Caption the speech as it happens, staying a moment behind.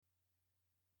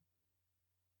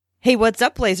Hey, what's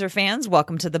up, Blazer fans?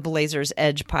 Welcome to the Blazers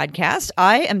Edge podcast.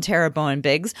 I am Tara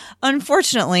Bowen-Biggs.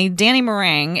 Unfortunately, Danny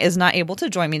Meringue is not able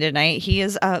to join me tonight. He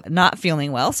is not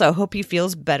feeling well, so I hope he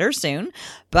feels better soon.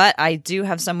 But I do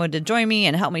have someone to join me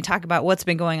and help me talk about what's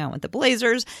been going on with the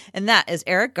Blazers, and that is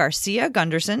Eric Garcia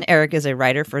Gunderson. Eric is a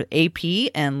writer for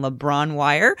AP and LeBron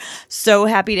Wire. So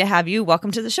happy to have you. Welcome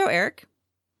to the show, Eric.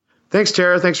 Thanks,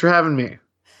 Tara. Thanks for having me.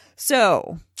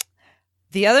 So,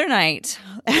 the other night,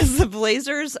 as the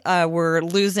Blazers were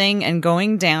losing and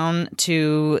going down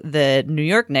to the New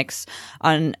York Knicks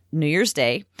on New Year's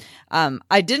Day, I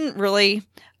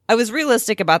was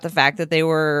realistic about the fact that they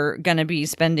were going to be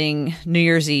spending New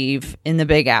Year's Eve in the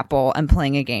Big Apple and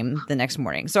playing a game the next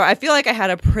morning. So I feel like I had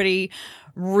a pretty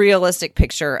realistic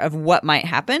picture of what might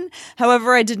happen.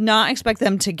 However, I did not expect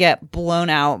them to get blown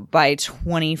out by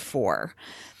 24.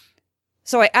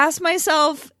 So I asked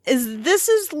myself, is this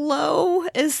as low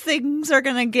as things are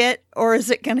going to get, or is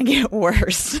it going to get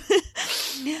worse?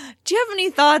 Do you have any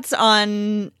thoughts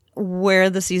on where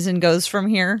the season goes from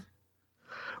here?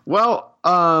 Well,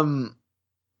 I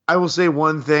will say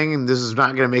one thing, and this is not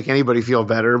going to make anybody feel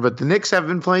better, but the Knicks have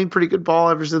been playing pretty good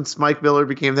ball ever since Mike Miller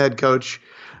became the head coach.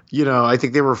 You know, I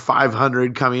think they were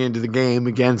 500 coming into the game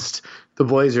against the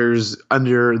Blazers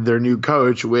under their new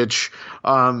coach, which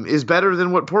is better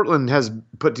than what Portland has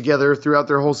put together throughout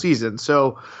their whole season.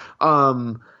 So,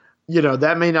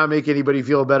 that may not make anybody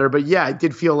feel better, but yeah, it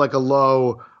did feel like a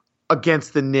low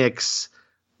against the Knicks.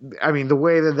 I mean, the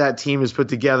way that team is put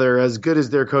together, as good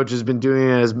as their coach has been doing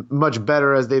it, as much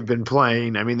better as they've been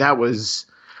playing, I mean, that was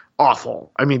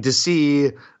awful. I mean, to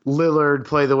see Lillard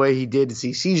play the way he did, to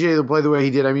see CJ play the way he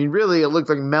did, I mean, really, it looked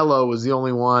like Melo was the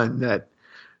only one that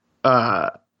and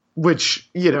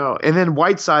then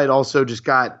Whiteside also just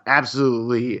got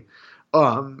absolutely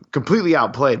completely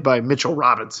outplayed by Mitchell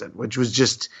Robinson, which was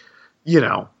just,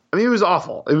 it was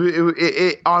awful.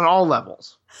 It on all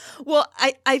levels. Well,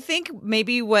 I think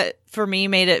maybe what for me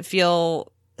made it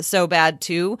feel so bad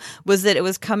too was that it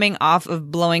was coming off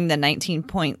of blowing the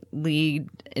 19-point lead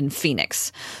in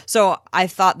Phoenix. So I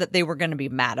thought that they were going to be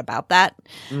mad about that,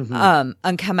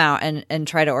 and come out and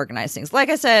try to organize things. Like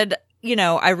I said,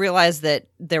 I realized that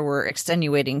there were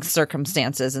extenuating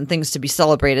circumstances and things to be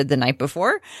celebrated the night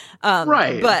before.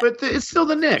 Right. But it's still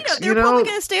the Knicks. They're probably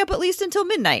going to stay up at least until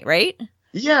midnight, right?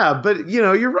 Yeah, but,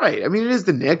 you're right. I mean, it is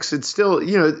the Knicks. It's still,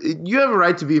 you have a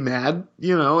right to be mad,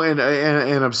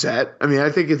 and upset. I mean, I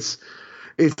think it's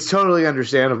totally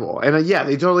understandable. And,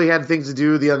 they totally had things to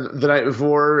do the night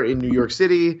before in New York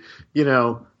City.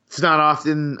 It's not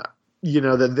often,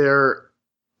 that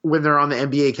when they're on the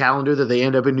NBA calendar that they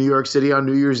end up in New York City on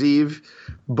New Year's Eve.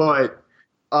 But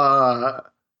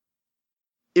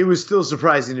it was still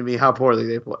surprising to me how poorly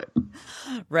they played.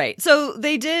 Right. So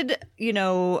they did,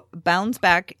 bounce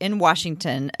back in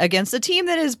Washington against a team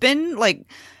that has been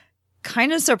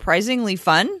kind of surprisingly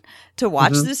fun to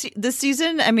watch this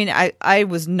season. I mean, I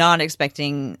was not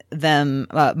expecting them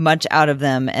much out of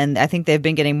them, and I think they've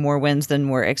been getting more wins than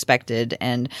were expected.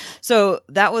 And so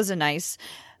that was a nice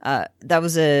kind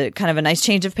of a nice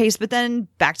change of pace. But then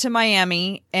back to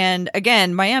Miami, and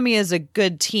again, Miami is a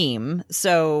good team.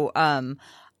 So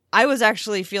I was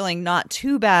actually feeling not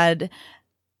too bad.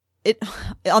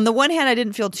 On the one hand, I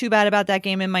didn't feel too bad about that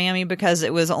game in Miami because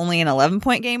it was only an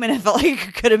 11-point game, and it felt like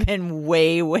it could have been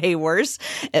way, way worse.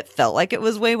 It felt like it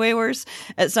was way, way worse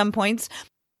at some points.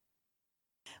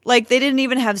 Like, they didn't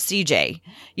even have CJ,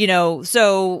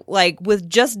 so with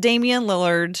just Damian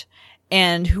Lillard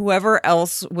and whoever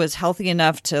else was healthy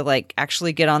enough to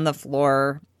actually get on the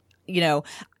floor,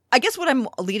 I guess what I'm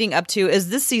leading up to is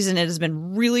this season, it has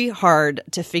been really hard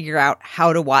to figure out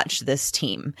how to watch this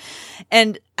team.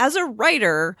 And as a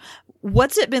writer,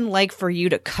 what's it been like for you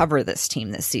to cover this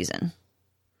team this season?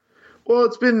 Well,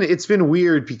 it's been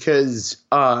weird because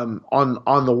on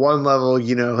the one level,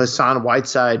 Hassan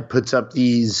Whiteside puts up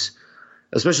these,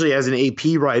 especially as an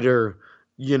AP writer,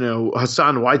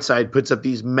 Hassan Whiteside puts up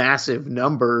these massive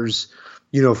numbers,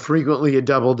 frequently a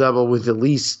double-double with at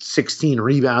least 16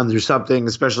 rebounds or something,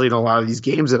 especially in a lot of these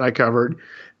games that I covered.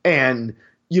 And,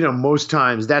 most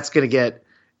times that's going to get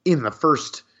in the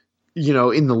first,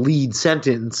 in the lead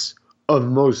sentence of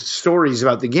most stories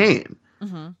about the game.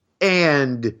 Mm-hmm.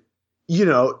 And,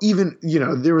 even,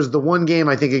 there was the one game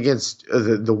I think against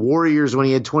the Warriors when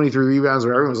he had 23 rebounds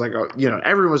where everyone was like,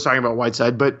 everyone was talking about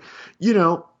Whiteside, but,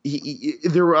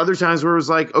 there were other times where it was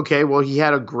like, okay, well, he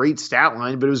had a great stat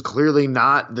line, but it was clearly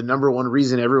not the number one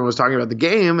reason everyone was talking about the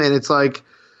game. And it's like,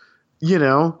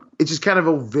 it's just kind of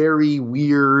a very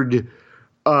weird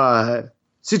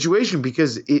situation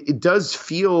because it does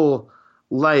feel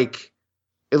like,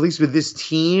 at least with this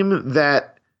team,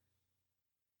 that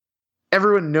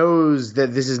everyone knows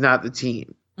that this is not the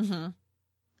team. Mm-hmm.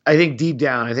 I think deep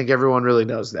down, I think everyone really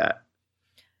knows that.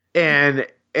 And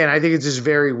I think it's just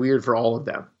very weird for all of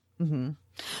them. Mm-hmm.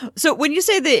 So when you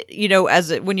say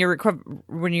that, when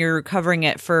you're covering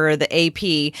it for the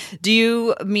AP, do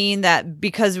you mean that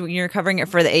because when you're covering it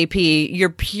for the AP, you're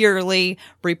purely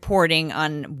reporting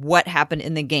on what happened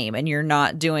in the game, and you're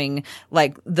not doing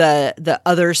like the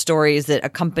other stories that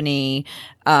accompany,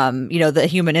 the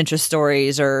human interest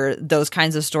stories or those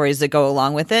kinds of stories that go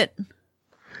along with it?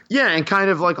 Yeah, and kind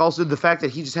of like also the fact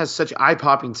that he just has such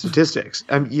eye-popping statistics.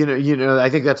 I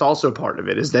think that's also part of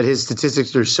it, is that his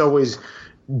statistics are so always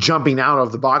jumping out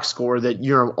of the box score that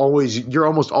you're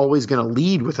almost always going to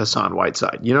lead with Hassan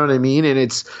Whiteside. You know what I mean?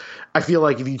 And I feel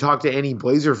like if you talk to any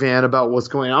Blazer fan about what's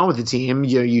going on with the team,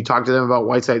 you talk to them about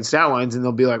Whiteside's stat lines and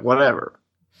they'll be like, whatever.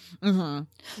 Mm-hmm.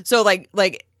 So like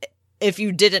if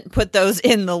you didn't put those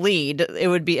in the lead,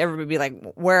 everybody would be like,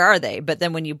 where are they? But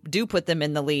then when you do put them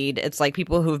in the lead, it's like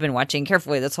people who've been watching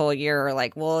carefully this whole year are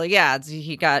like, well, yeah,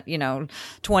 he got,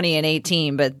 20 and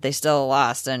 18, but they still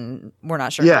lost, and we're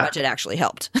not sure how much it actually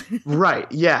helped.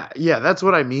 Right. Yeah. Yeah. That's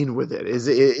what I mean with it, is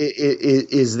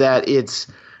that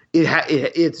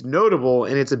it's notable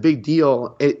and it's a big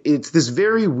deal. It's this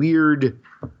very weird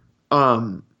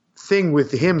thing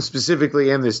with him specifically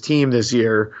and this team this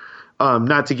year.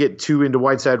 Not to get too into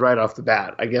Whiteside right off the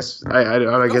bat, I guess.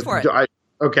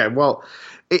 Okay. Well,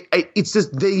 it's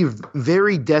just they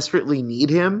very desperately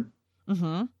need him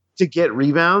to get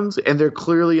rebounds, and they're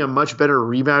clearly a much better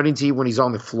rebounding team when he's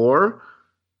on the floor.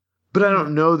 But I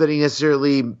don't know that he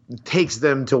necessarily takes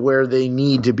them to where they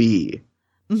need to be.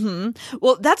 Mm-hmm.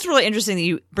 Well, that's really interesting that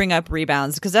you bring up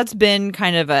rebounds, because that's been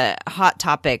kind of a hot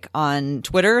topic on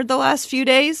Twitter the last few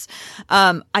days.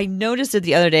 I noticed it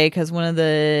the other day because one of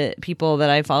the people that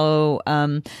I follow,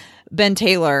 Ben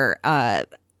Taylor,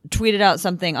 tweeted out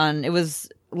something it was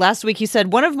last week. He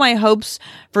said, one of my hopes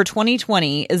for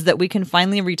 2020 is that we can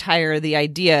finally retire the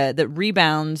idea that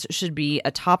rebounds should be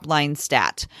a top line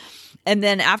stat. And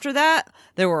then after that,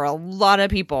 there were a lot of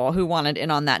people who wanted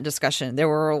in on that discussion. There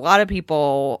were a lot of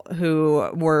people who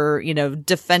were,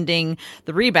 defending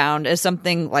the rebound as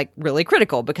something like really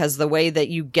critical, because the way that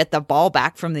you get the ball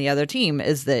back from the other team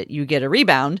is that you get a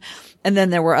rebound. And then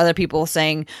there were other people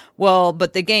saying, well,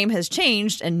 but the game has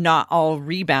changed and not all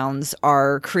rebounds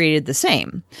are created the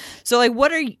same. So like,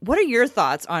 what are your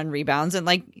thoughts on rebounds? And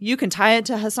like, you can tie it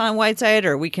to Hassan Whiteside,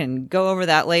 or we can go over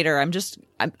that later.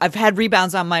 I've had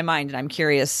rebounds on my mind, and I'm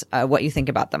curious what you think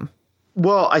about them.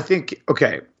 Well, I think,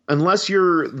 okay, unless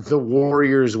you're the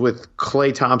Warriors with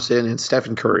Klay Thompson and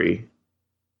Stephen Curry,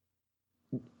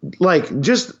 like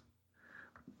just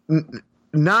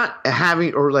not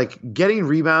having or like getting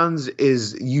rebounds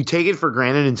is you take it for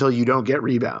granted until you don't get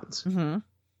rebounds. Mm-hmm.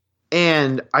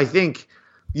 And I think,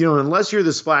 unless you're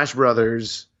the Splash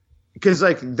Brothers, because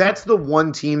like that's the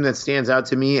one team that stands out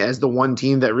to me as the one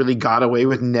team that really got away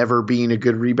with never being a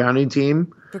good rebounding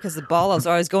team. Because the ball is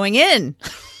always going in.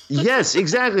 Yes,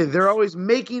 exactly. They're always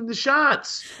making the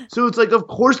shots. So it's like, of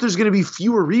course there's going to be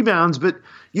fewer rebounds, but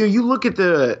you look at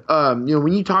the,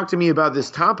 when you talked to me about this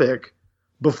topic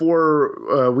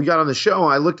before we got on the show,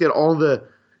 I looked at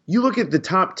you look at the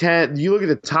top 10, you look at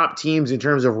the top teams in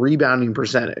terms of rebounding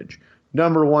percentage.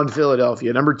 Number 1,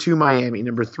 Philadelphia. Number 2, Miami.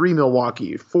 Number 3,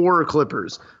 Milwaukee. 4,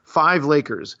 Clippers. 5,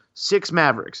 Lakers. 6,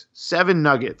 Mavericks. 7,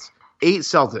 Nuggets. 8,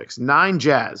 Celtics. 9,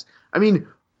 Jazz. I mean,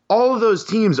 all of those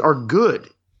teams are good.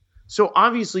 So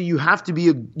obviously you have to be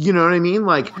you know what I mean?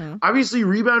 Like, obviously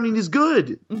rebounding is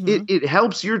good. Mm-hmm. It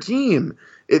helps your team.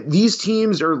 These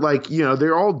teams are like,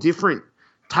 they're all different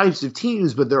types of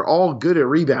teams, but they're all good at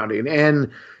rebounding.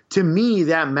 And to me,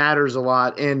 that matters a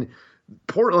lot. And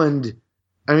Portland,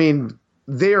 I mean,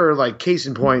 they are like case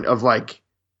in point of like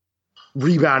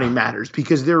rebounding matters,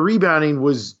 because their rebounding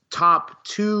was top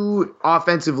 2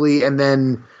 offensively and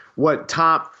then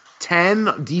top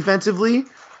 10 defensively.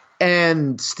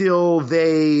 And still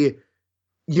they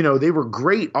were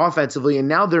great offensively, and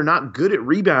now they're not good at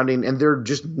rebounding, and they're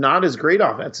just not as great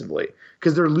offensively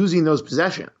because they're losing those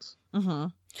possessions. Mm-hmm.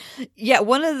 Yeah.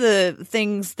 One of the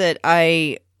things that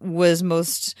I was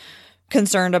most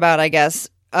concerned about, I guess,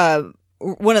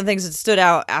 one of the things that stood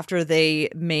out after they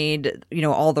made,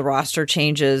 all the roster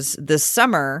changes this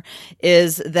summer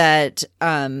is that,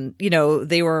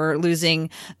 they were losing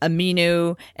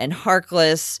Aminu and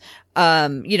Harkless,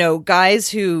 guys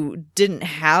who didn't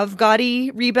have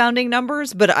gaudy rebounding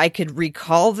numbers, but I could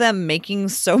recall them making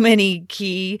so many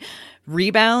key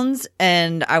rebounds,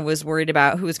 and I was worried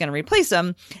about who was going to replace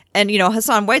them. And,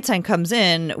 Hassan Whiteside comes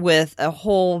in with a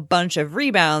whole bunch of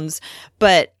rebounds,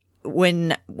 but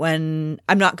when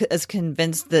I'm not as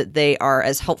convinced that they are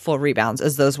as helpful rebounds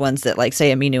as those ones that, like,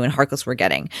 say, Aminu and Harkless were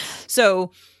getting.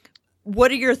 So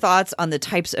what are your thoughts on the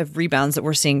types of rebounds that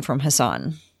we're seeing from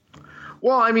Hassan?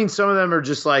 Well, I mean, some of them are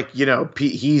just like,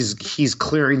 he's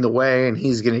clearing the way and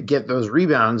he's going to get those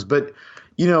rebounds. But,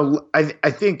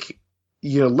 I think,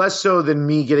 less so than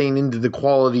me getting into the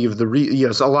quality of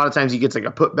the so a lot of times he gets like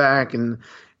a putback and,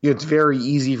 it's very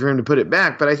easy for him to put it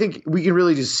back. But I think we can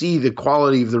really just see the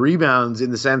quality of the rebounds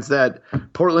in the sense that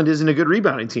Portland isn't a good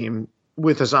rebounding team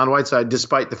with Hassan Whiteside,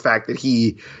 despite the fact that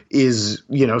he is,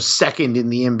 second in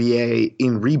the NBA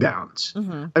in rebounds.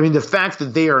 Mm-hmm. I mean, the fact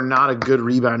that they are not a good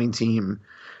rebounding team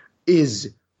I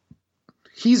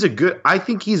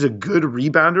think he's a good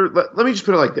rebounder. Let me just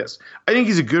put it like this. I think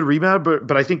he's a good rebounder,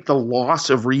 but I think the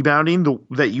loss of rebounding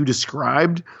that you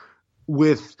described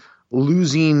with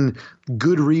losing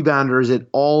good rebounders at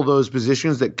all those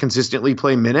positions that consistently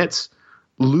play minutes,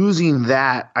 losing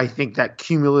that, I think that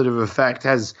cumulative effect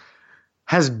has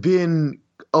been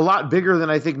a lot bigger than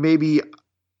I think maybe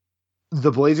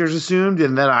the Blazers assumed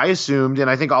and that I assumed. And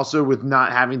I think also with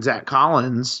not having Zach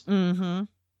Collins,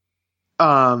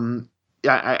 I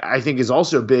think is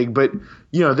also big, but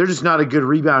they're just not a good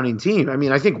rebounding team. I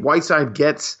mean, I think Whiteside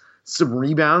gets some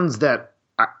rebounds that,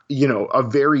 a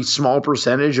very small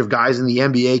percentage of guys in the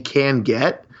NBA can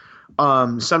get.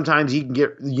 Sometimes he can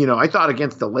get, I thought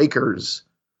against the Lakers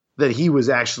that he was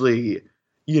actually,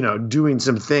 doing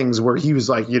some things where he was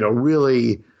like,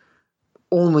 really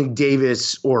only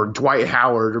Davis or Dwight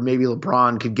Howard or maybe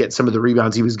LeBron could get some of the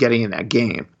rebounds he was getting in that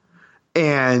game.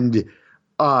 And,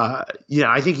 I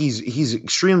think he's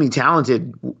extremely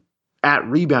talented at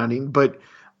rebounding, but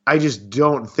I just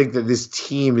don't think that this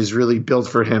team is really built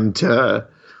for him to,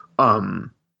 I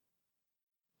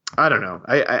don't know.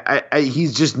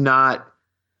 He's just not,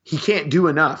 he can't do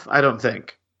enough. I don't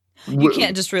think. You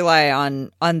can't just rely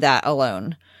on that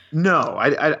alone. No,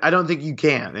 I don't think you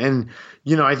can. And,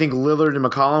 I think Lillard and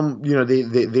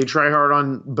McCollum, they try hard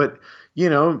on, but,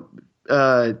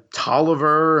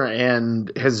 Tolliver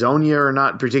and Hazonia are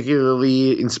not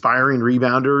particularly inspiring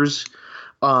rebounders.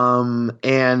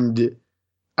 And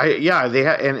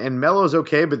Melo's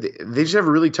okay, but they just have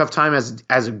a really tough time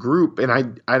as a group.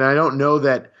 And I don't know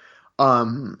that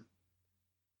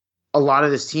a lot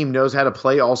of this team knows how to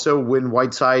play also when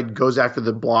Whiteside goes after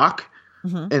the block.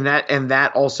 Mm-hmm. And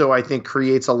that also, I think,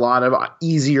 creates a lot of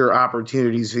easier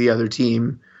opportunities for the other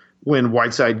team when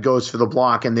Whiteside goes for the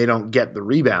block and they don't get the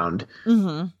rebound.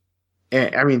 Mm-hmm.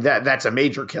 And, I mean, that's a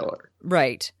major killer.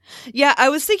 Right. Yeah, I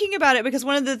was thinking about it because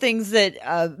one of the things that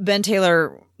Ben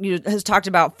Taylor has talked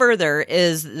about further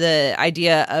is the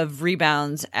idea of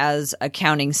rebounds as a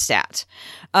counting stat.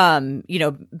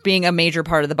 Being a major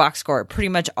part of the box score, pretty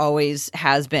much always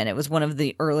has been. It was one of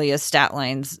the earliest stat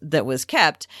lines that was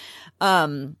kept.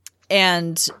 And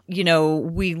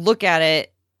we look at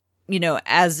it,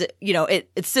 as,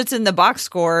 it sits in the box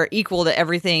score equal to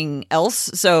everything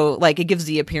else. So like it gives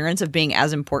the appearance of being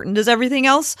as important as everything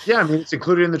else. Yeah. I mean, it's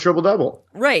included in the triple double.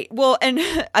 Right. Well, and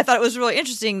I thought it was really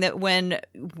interesting that when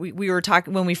we were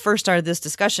talking, when we first started this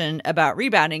discussion about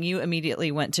rebounding, you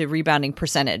immediately went to rebounding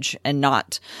percentage and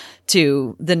not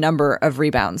to the number of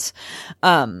rebounds.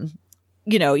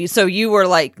 So you were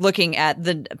like looking at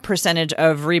the percentage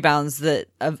of rebounds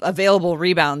of available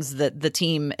rebounds that the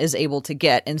team is able to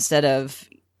get instead of,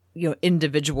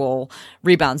 individual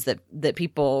rebounds that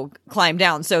people climb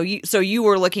down. So you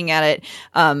were looking at it,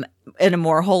 in a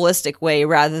more holistic way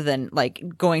rather than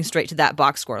like going straight to that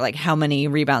box score. Like how many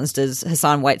rebounds does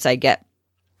Hassan Whiteside get?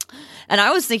 And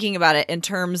I was thinking about it in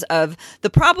terms of the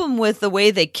problem with the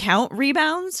way they count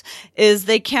rebounds is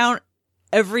they count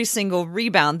every single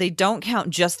rebound. They don't count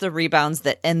just the rebounds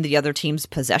that end the other team's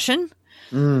possession.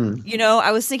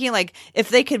 I was thinking like if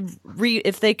they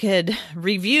could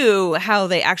review how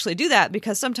they actually do that,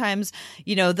 because sometimes,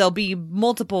 there'll be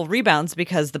multiple rebounds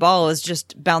because the ball is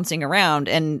just bouncing around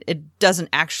and it doesn't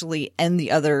actually end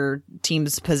the other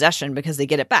team's possession because they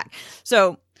get it back.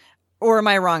 So, or am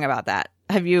I wrong about that?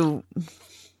 Have you?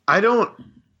 I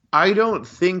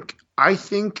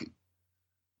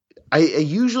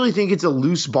usually think it's a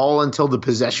loose ball until the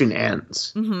possession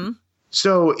ends. Mm-hmm.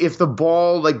 So if the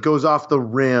ball like goes off the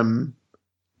rim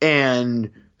and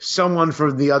someone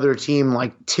from the other team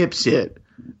like tips it,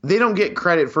 they don't get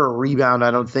credit for a rebound,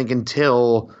 I don't think,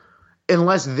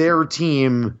 unless their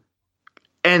team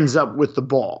ends up with the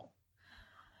ball.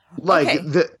 Like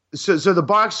okay. So the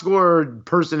box score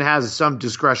person has some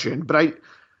discretion, but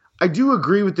I do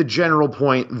agree with the general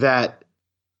point that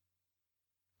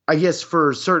I guess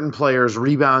for certain players,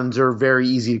 rebounds are very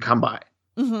easy to come by.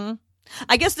 Mm-hmm.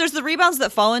 I guess there's the rebounds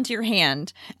that fall into your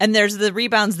hand, and there's the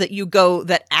rebounds that you go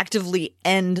that actively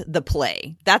end the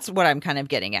play. That's what I'm kind of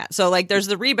getting at. So, like, there's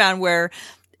the rebound where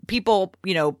people,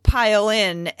 pile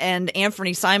in, and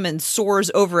Anthony Simons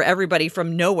soars over everybody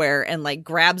from nowhere and, like,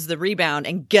 grabs the rebound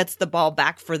and gets the ball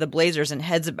back for the Blazers and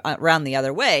heads around the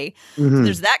other way. Mm-hmm. So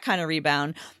there's that kind of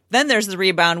rebound. Then there's the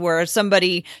rebound where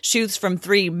somebody shoots from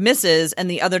 3, misses,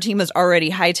 and the other team has already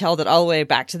hightailed it all the way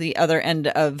back to the other end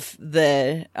of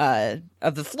the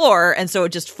floor, and so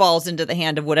it just falls into the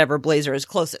hand of whatever Blazer is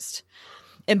closest.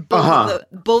 And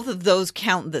both of those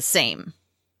count the same.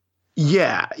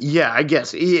 Yeah, I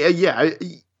guess.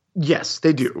 Yes,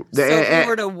 they do. So if you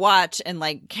were to watch and,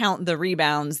 like, count the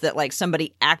rebounds that, like,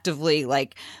 somebody actively,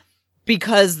 like,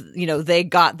 because, they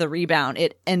got the rebound,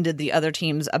 it ended the other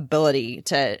team's ability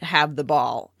to have the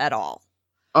ball at all.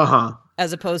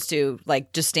 As opposed to,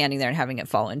 like, just standing there and having it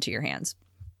fall into your hands.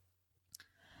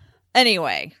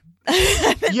 Anyway.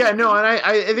 Yeah, no, and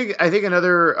I think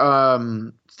another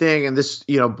thing, and this,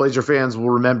 Blazer fans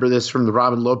will remember this from the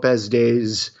Robin Lopez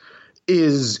days,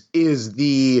 is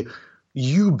the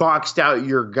you boxed out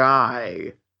your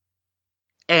guy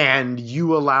and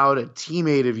you allowed a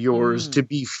teammate of yours to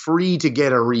be free to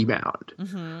get a rebound,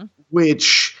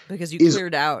 which because you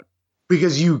cleared out.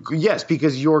 Because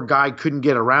your guy couldn't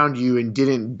get around you and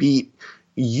didn't beat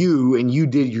you, and you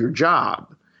did your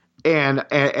job. And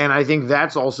I think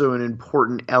that's also an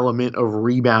important element of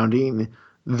rebounding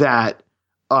that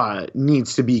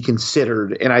needs to be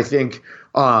considered. And I think,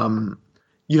 I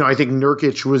think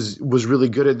Nurkic was really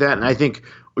good at that. And I think,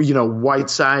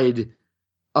 Whiteside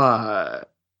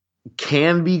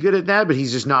can be good at that, but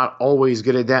he's just not always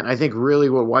good at that. And I think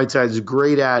really what Whiteside's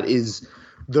great at is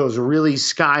those really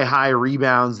sky high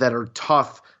rebounds that are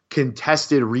tough,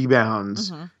 contested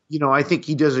rebounds. I think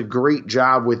he does a great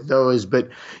job with those, but,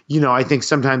 I think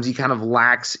sometimes he kind of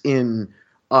lacks in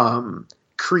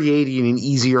creating an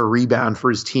easier rebound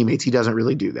for his teammates. He doesn't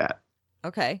really do that.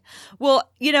 Okay. Well,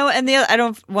 and I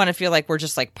don't want to feel like we're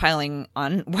just, like, piling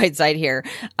on Whiteside here,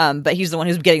 but he's the one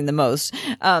who's getting the most.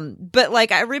 But,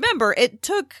 like, I remember it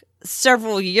took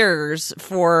several years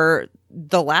for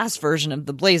the last version of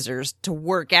the Blazers to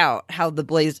work out how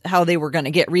they were going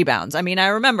to get rebounds. I mean, I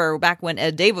remember back when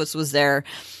Ed Davis was there,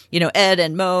 Ed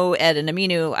and Mo, Ed and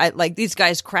Aminu, like these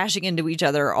guys crashing into each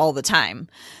other all the time.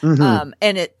 And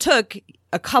it took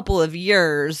a couple of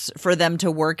years for them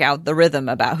to work out the rhythm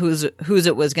about whose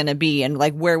it was going to be and,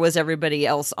 like, where was everybody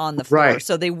else on the floor. Right.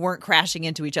 So they weren't crashing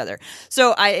into each other.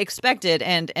 So I expected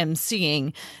and am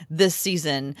seeing this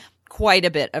season quite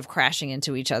a bit of crashing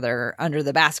into each other under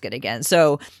the basket again.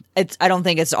 So I don't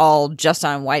think it's all just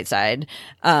on Whiteside.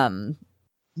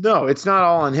 No, it's not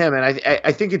all on him. And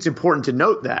I think it's important to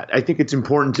note that. I think it's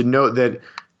important to note that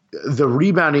the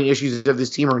rebounding issues of this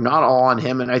team are not all on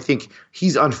him. And I think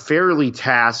he's unfairly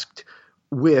tasked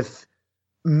with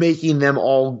making them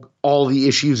all the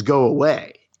issues go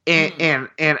away. And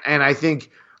I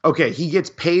think, okay, he gets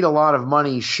paid a lot of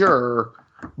money, sure,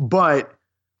 but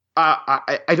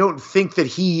I don't think that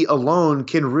he alone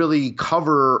can really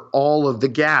cover all of the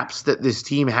gaps that this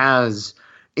team has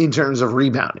in terms of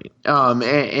rebounding.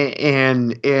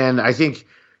 And I think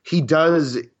he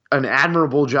does an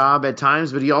admirable job at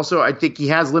times, but I think he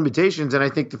has limitations. And I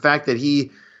think the fact that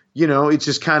he, it's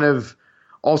just kind of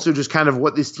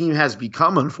what this team has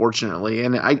become, unfortunately.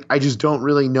 And I just don't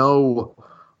really know,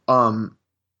 how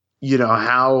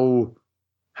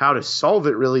to solve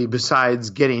it really besides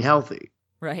getting healthy.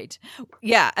 Right.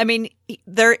 Yeah. I mean,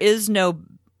 there is no,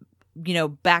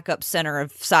 backup center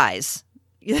of size.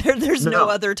 There's no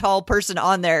other tall person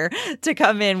on there to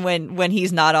come in when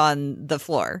he's not on the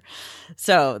floor.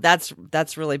 So that's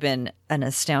really been an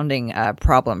astounding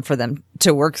problem for them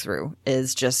to work through,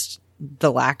 is just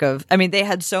the lack of, I mean, they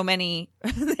had so many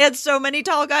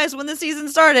tall guys when the season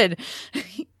started.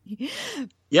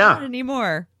 Yeah. Not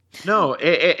anymore. No,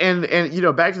 and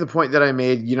back to the point that I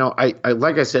made, I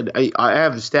like I said, I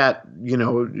have the stat,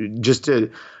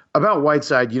 about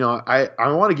Whiteside, I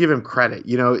want to give him credit.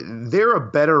 They're a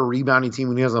better rebounding team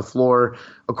when he was on the floor.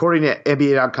 According to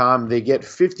NBA.com, they get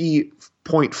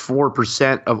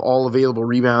 50.4% of all available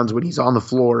rebounds when he's on the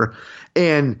floor.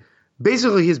 And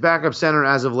basically his backup center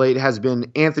as of late has been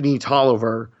Anthony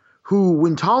Tolliver, who,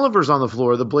 when Tolliver's on the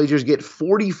floor, the Blazers get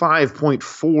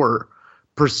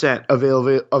 45.4% of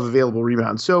available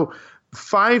rebounds. So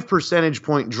 5 percentage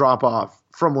point drop off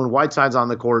from when Whiteside's on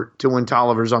the court to when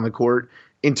Tolliver's on the court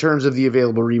in terms of the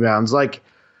available rebounds. Like,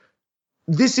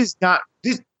 this is not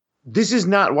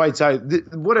Whiteside.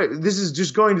 This is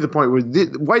just going to the point where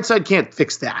Whiteside can't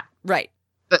fix that. Right.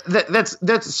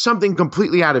 That's something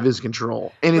completely out of his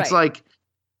control. And it's like,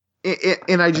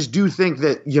 and I just do think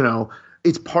that,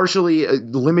 it's partially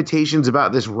limitations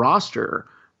about this roster,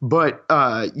 but,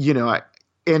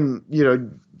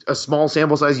 a small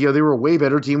sample size, they were a way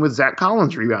better team with Zach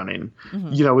Collins rebounding,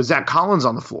 with Zach Collins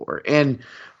on the floor. And,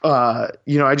 I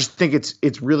just think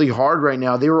it's really hard right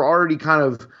now. They were already kind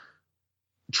of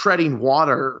treading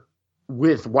water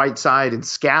with Whiteside and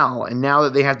Scal, and now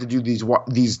that they have to do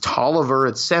these Tolliver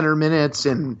at center minutes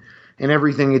and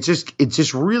everything, it's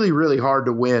just really, really hard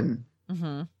to win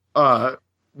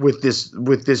with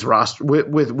this roster,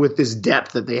 with this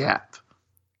depth that they have.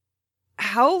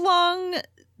 How long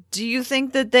do you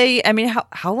think that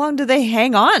how long do they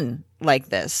hang on like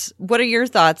this? What are your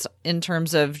thoughts in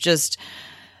terms of just,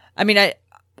 I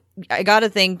got to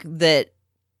think that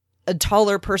a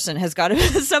taller person has got to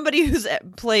somebody who's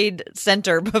played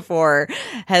center before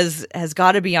has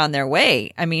got to be on their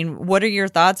way. What are your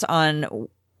thoughts on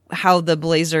how the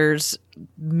Blazers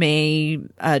may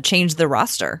change the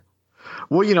roster?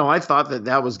 Well, I thought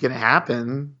that was going to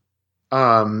happen.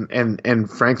 And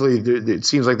frankly, it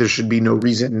seems like there should be no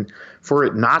reason for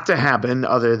it not to happen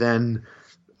other than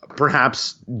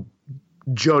perhaps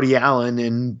Jody Allen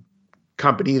and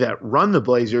company that run the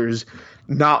Blazers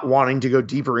not wanting to go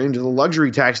deeper into the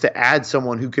luxury tax to add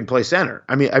someone who can play center.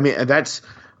 That's,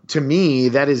 to me,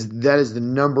 that is the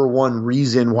number one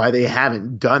reason why they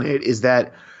haven't done it, is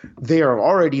that they are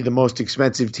already the most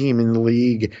expensive team in the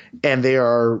league, and they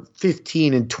are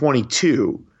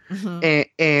 15-22.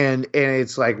 And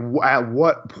it's like, at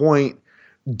what point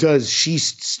does she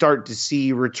start to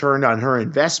see return on her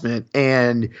investment?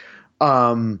 And,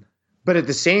 but at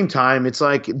the same time, it's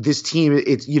like this team,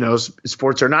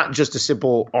 sports are not just a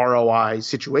simple ROI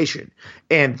situation.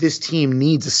 And this team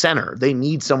needs a center. They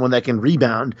need someone that can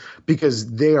rebound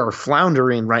because they are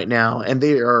floundering right now, and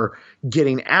they are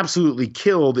getting absolutely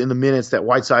killed in the minutes that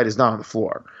Whiteside is not on the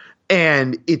floor.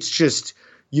 And it's just,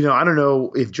 I don't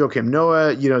know if Joakim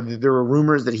Noah, there were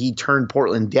rumors that he turned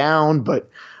Portland down, but,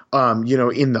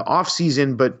 in the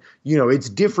offseason, but, it's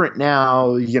different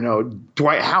now.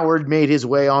 Dwight Howard made his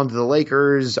way onto the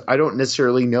Lakers. I don't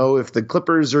necessarily know if the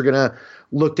Clippers are going to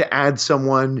look to add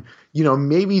someone.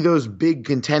 Maybe those big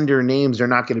contender names are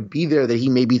not going to be there that he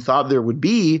maybe thought there would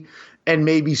be. And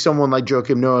maybe someone like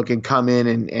Joakim Noah can come in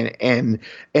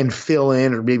and fill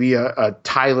in, or maybe a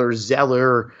Tyler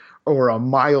Zeller or a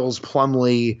Miles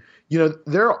Plumlee.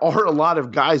 There are a lot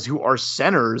of guys who are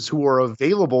centers who are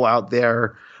available out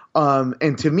there.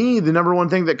 And to me, the number one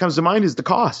thing that comes to mind is the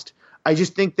cost. I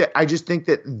just think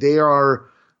that they are,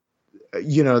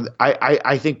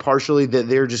 I think partially that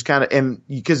they're just kind of, and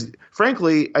because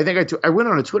frankly, I think I went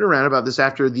on a Twitter rant about this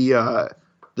after the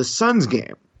Suns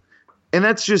game. And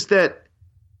that's just that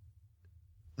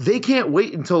they can't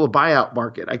wait until the buyout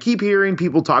market. I keep hearing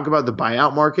people talk about the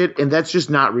buyout market, and that's just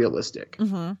not realistic.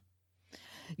 Mm-hmm.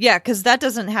 Yeah, because that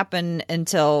doesn't happen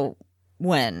until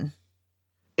when?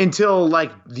 Until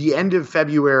like the end of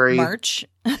February. March.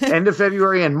 End of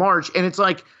February and March. And it's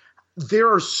like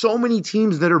there are so many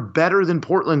teams that are better than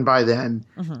Portland by then.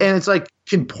 Mm-hmm. And it's like,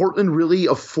 can Portland really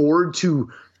afford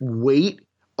to wait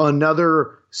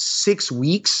another 6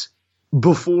 weeks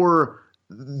before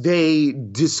they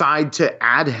decide to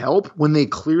add help when they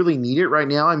clearly need it right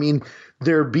now?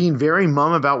 They're being very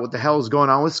mum about what the hell is going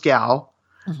on with Scal.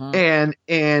 Mm-hmm.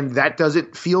 And that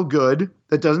doesn't feel good.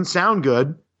 That doesn't sound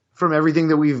good from everything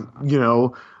that we've,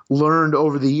 learned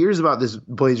over the years about this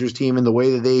Blazers team and the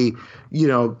way that they,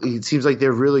 it seems like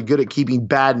they're really good at keeping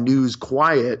bad news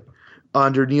quiet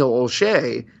under Neil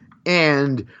Olshey.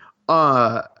 And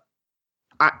I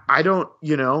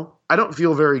don't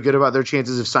feel very good about their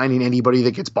chances of signing anybody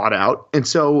that gets bought out. And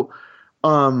so,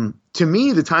 to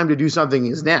me, the time to do something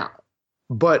is now.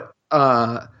 But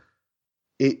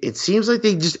it seems like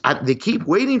they keep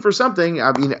waiting for something.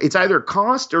 It's either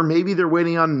cost or maybe they're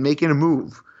waiting on making a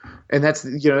move. And that's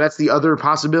the other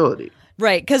possibility.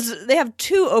 Right, because they have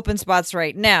 2 open spots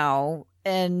right now.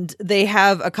 And they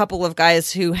have a couple of guys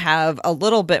who have a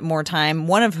little bit more time,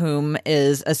 one of whom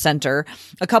is a center,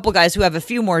 a couple guys who have a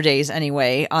few more days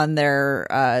anyway on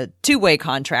their two-way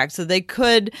contract. So they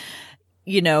could,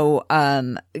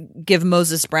 give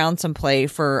Moses Brown some play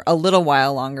for a little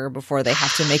while longer before they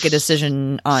have to make a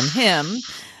decision on him.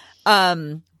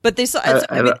 But they still.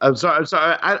 I'm sorry.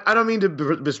 I don't mean to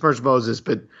besmirch Moses,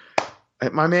 but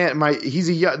my man,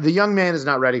 the young man is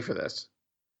not ready for this.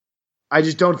 I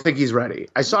just don't think he's ready.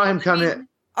 I saw him come in.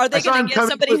 Are they going to get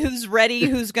somebody who's ready,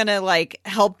 who's going to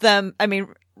help them?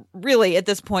 Really at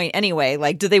this point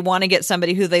anyway, do they want to get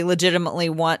somebody who they legitimately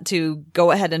want to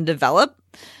go ahead and develop?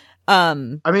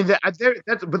 But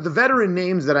the veteran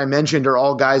names that I mentioned are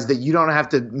all guys that you don't have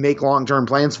to make long-term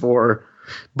plans for.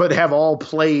 but have all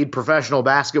played professional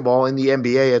basketball in the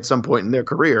NBA at some point in their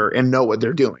career and know what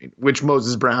they're doing, which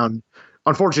Moses Brown,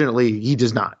 unfortunately, he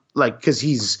does not. Like, because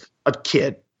he's a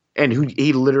kid and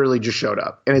he literally just showed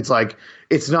up. And it's like,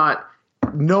 it's not,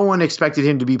 no one expected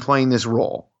him to be playing this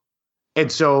role.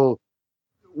 And so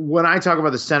when I talk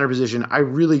about the center position, I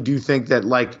really do think that,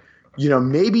 like, you know,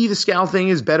 maybe the Scal thing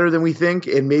is better than we think,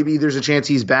 and maybe there's a chance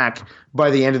he's back by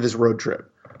the end of this road trip.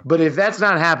 But if that's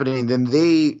not happening, then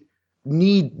they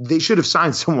should have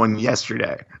signed someone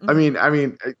yesterday. Mm-hmm. I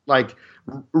mean, like,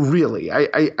 really,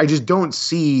 I just don't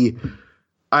see.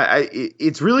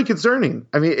 It's really concerning.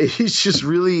 I mean, it's just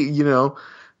really, you know,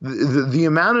 the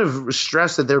amount of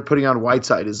stress that they're putting on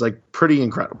Whiteside is like pretty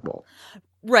incredible.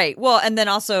 Right. Well, and then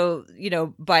also, you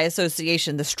know, by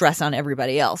association, the stress on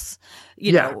everybody else.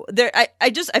 You know,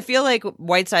 I feel like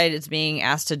Whiteside is being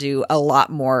asked to do a lot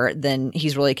more than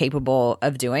he's really capable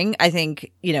of doing. I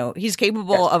think, you know, he's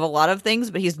capable of a lot of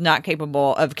things, but he's not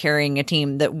capable of carrying a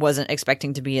team that wasn't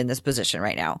expecting to be in this position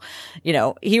right now. You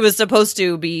know, he was supposed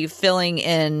to be filling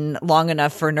in long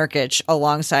enough for Nurkic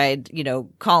alongside, you know,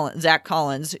 Zach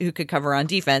Collins, who could cover on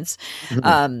defense.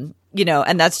 Mm-hmm. You know,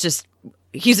 and that's just,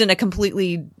 he's in a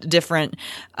completely different,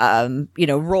 you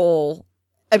know, role.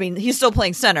 I mean, he's still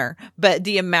playing center, but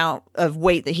the amount of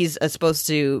weight that he's supposed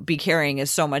to be carrying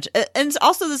is so much. And it's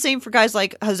also the same for guys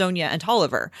like Hezonja and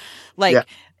Tolliver. Like,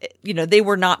 you know, they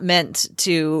were not meant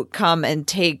to come and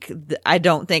take, I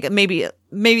don't think, maybe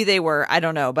they were, I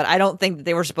don't know, but I don't think that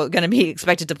they were going to be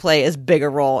expected to play as big a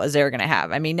role as they're going to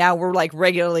have. I mean, now we're like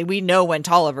regularly, we know when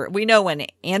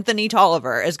Anthony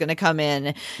Tolliver is going to come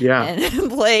in and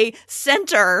play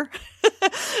center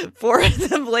for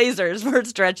the Blazers for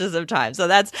stretches of time. So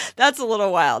that's a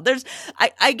little wild. There's,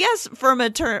 I guess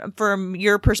from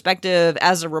your perspective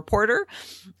as a reporter,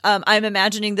 I'm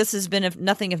imagining this has been, if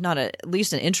nothing, if not at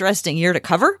least an interesting year to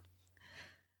cover.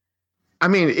 I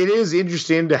mean, it is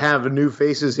interesting to have new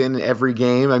faces in every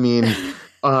game. I mean,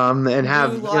 and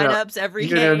have new lineups every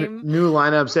game. New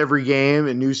lineups every game,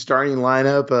 a new starting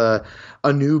lineup.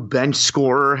 A new bench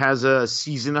scorer has a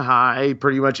season high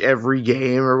pretty much every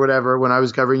game or whatever. When I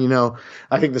was covering, you know,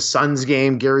 I think the Suns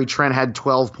game, Gary Trent had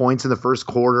 12 points in the first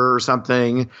quarter or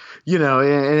something, you know,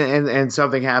 and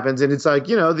something happens. And it's like,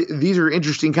 you know, these are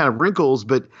interesting kind of wrinkles.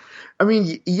 But I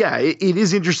mean, yeah, it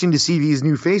is interesting to see these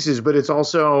new faces, but it's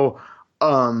also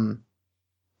I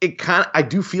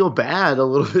do feel bad a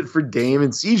little bit for Dame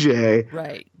and CJ.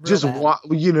 Right. Just,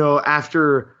 you know,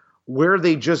 after where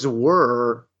they just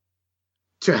were,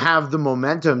 to have the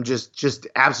momentum just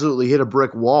absolutely hit a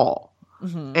brick wall.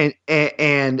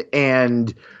 Mm-hmm.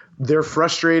 And they're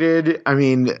frustrated. I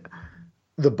mean,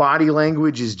 the body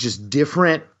language is just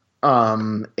different.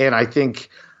 And I think,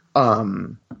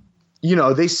 you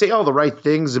know, they say all the right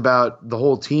things about the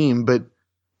whole team, but,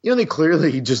 you know, they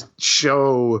clearly just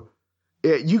show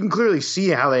it. You can clearly see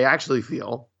how they actually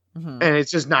feel. Mm-hmm. And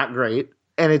it's just not great.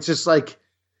 And it's just like,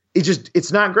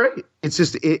 it's not great. It's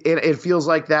just, it feels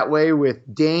like that way with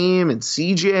Dame and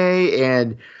CJ,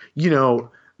 and, you know,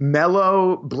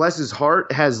 Melo, bless his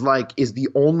heart, is the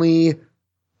only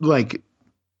like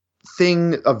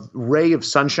ray of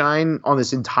sunshine on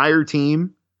this entire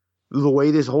team. The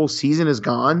way this whole season has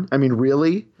gone. I mean,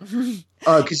 really?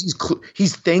 Because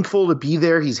he's thankful to be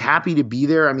there. He's happy to be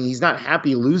there. I mean, he's not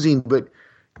happy losing, but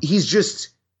he's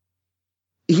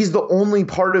the only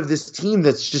part of this team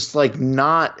that's just like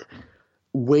not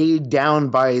weighed down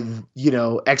by, you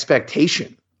know,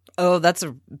 expectation. Oh, that's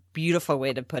a beautiful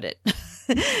way to put it.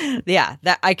 Yeah,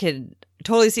 that I could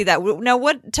totally see that. Now,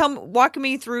 walk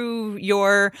me through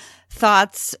your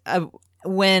thoughts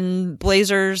when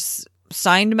Blazers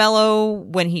signed Melo,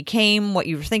 when he came, what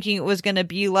you were thinking it was going to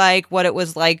be like, what it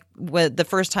was like with the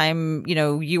first time, you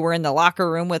know, you were in the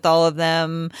locker room with all of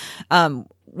them.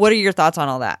 What are your thoughts on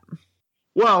all that?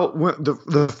 Well,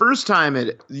 the first time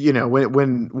when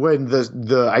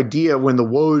the idea, when the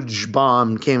Woj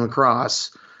bomb came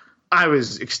across, I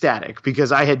was ecstatic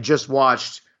because I had just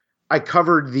I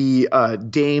covered the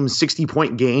Dame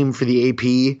 60-point game for the AP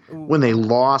when they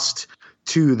lost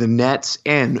to the Nets,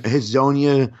 and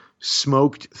Hezonja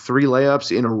smoked 3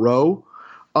 layups in a row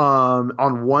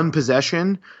on one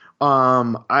possession.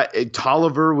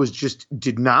 Tolliver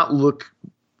did not look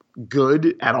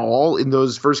good at all in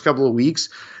those first couple of weeks.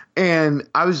 And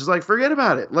I was just like, forget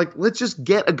about it. Like, let's just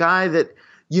get a guy that,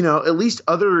 you know, at least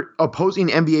other opposing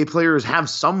NBA players have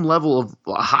some level of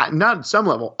a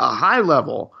high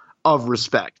level of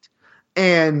respect.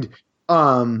 And,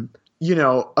 you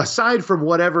know, aside from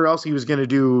whatever else he was going to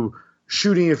do,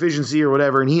 shooting efficiency or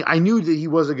whatever. And I knew that he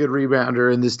was a good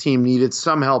rebounder and this team needed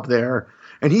some help there.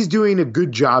 And he's doing a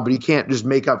good job, but he can't just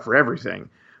make up for everything.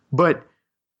 But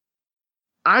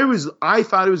I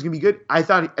thought it was going to be good. I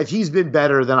thought he's been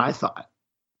better than I thought.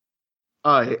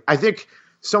 I think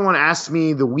someone asked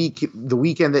me the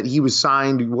weekend that he was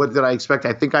signed, what did I expect?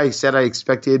 I think I said I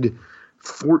expected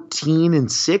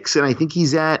 14-6, and I think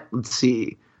he's at, let's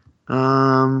see,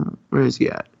 where is he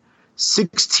at?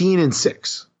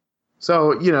 16-6.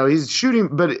 So, he's shooting,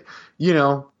 but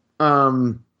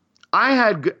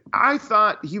I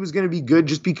thought he was going to be good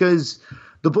just because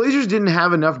the Blazers didn't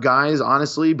have enough guys,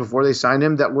 honestly, before they signed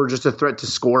him that were just a threat to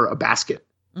score a basket.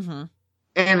 Mm-hmm.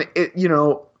 And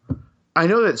I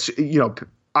know that,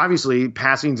 obviously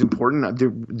passing is important.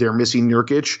 They're missing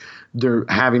Nurkic. They're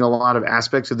having a lot of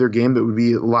aspects of their game that would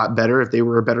be a lot better if they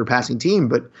were a better passing team.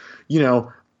 But,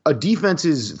 a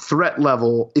defense's threat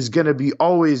level is going to be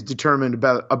always determined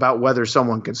about whether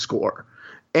someone can score.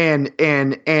 And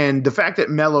the fact that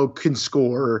Melo can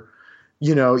score,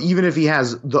 even if he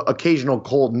has the occasional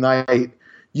cold night,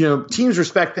 teams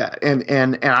respect that.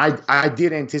 And I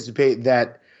did anticipate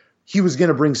that he was going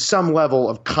to bring some level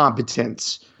of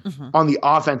competence on the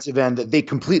offensive end that they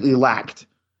completely lacked.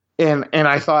 And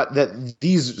I thought that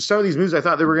some of these moves, I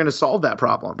thought they were going to solve that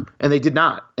problem, and they did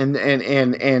not. And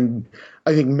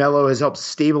I think Melo has helped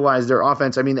stabilize their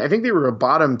offense. I mean, I think they were a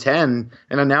bottom 10,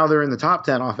 and now they're in the top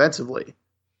 10 offensively.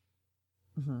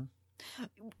 Mm-hmm.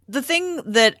 The thing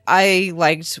that I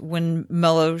liked when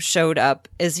Melo showed up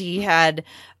is he had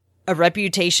a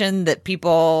reputation that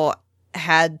people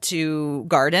had to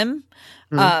guard him.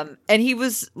 Mm-hmm. And he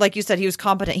was, like you said, he was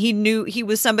competent. He knew he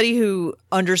was somebody who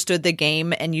understood the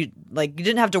game, and you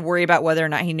didn't have to worry about whether or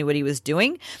not he knew what he was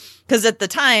doing. Because at the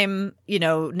time,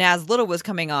 Naz Little was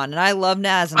coming on, and I love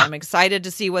Naz, and I'm excited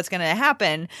to see what's going to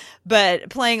happen. But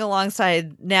playing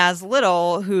alongside Naz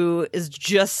Little, who is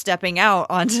just stepping out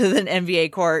onto the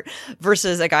NBA court,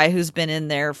 versus a guy who's been in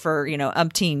there for,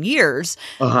 umpteen years,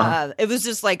 it was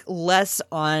just less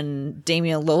on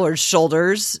Damian Lillard's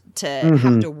shoulders to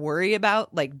have to worry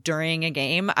about during a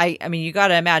game. I mean, you got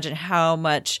to imagine how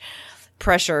much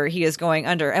pressure he is going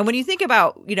under. And when you think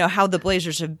about, how the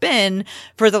Blazers have been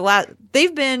for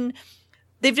they've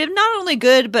been not only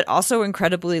good, but also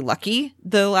incredibly lucky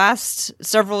the last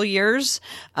several years.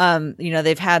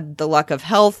 They've had the luck of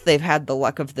health. They've had the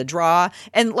luck of the draw.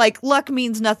 And luck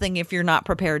means nothing if you're not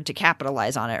prepared to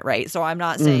capitalize on it, right? So I'm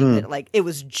not saying that it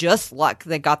was just luck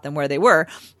that got them where they were,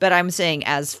 but I'm saying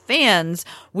as fans,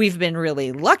 we've been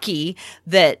really lucky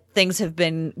that things have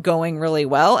been going really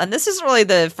well. And this is really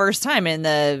the first time in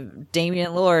the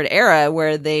Damian Lillard era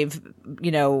where they've,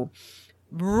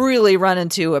 really run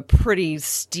into a pretty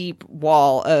steep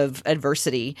wall of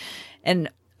adversity. And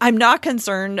I'm not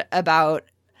concerned about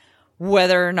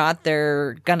whether or not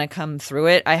they're going to come through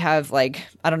it. I have I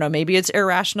don't know, maybe it's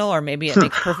irrational or maybe it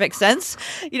makes perfect sense,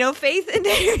 faith in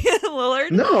Damian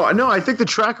Lillard. No, I think the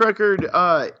track record,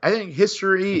 I think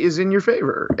history is in your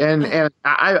favor. And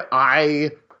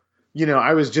I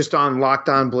was just on Locked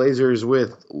On Blazers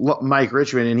with Mike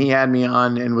Richmond, and he had me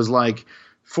on and was like,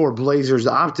 for Blazers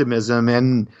optimism.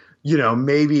 And,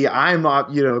 maybe I'm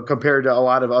up, compared to a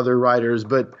lot of other writers,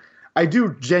 but I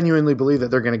do genuinely believe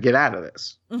that they're going to get out of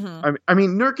this. Mm-hmm. I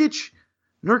mean, Nurkic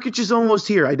is almost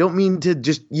here. I don't mean to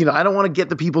just, I don't want to get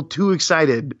the people too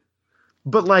excited,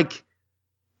 but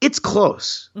it's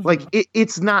close. Mm-hmm.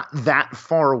 It's not that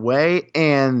far away.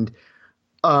 And,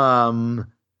 whatever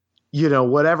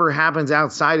happens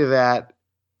outside of that,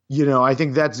 I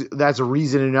think that's a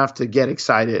reason enough to get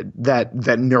excited that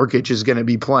Nurkic is going to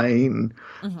be playing,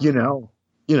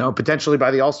 potentially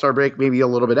by the All-Star break, maybe a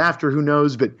little bit after, who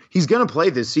knows, but he's going to play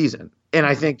this season. And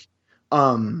I think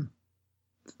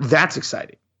that's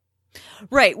exciting.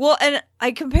 Right. Well, and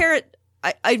I compare it,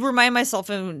 I remind myself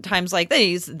in times like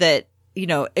these that,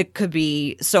 it could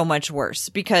be so much worse,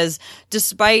 because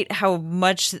despite how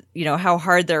much, how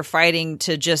hard they're fighting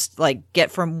to just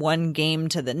get from one game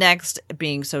to the next,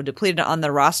 being so depleted on the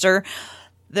roster,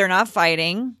 they're not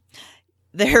fighting.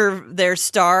 Their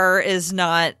star is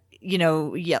not,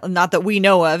 not that we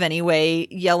know of anyway,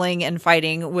 yelling and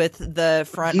fighting with the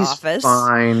front office.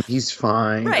 He's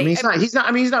fine. Right. I mean, he's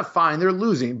not fine. They're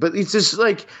losing, but it's just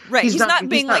right. He's not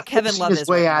being like Kevin Love is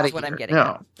way out of what I'm getting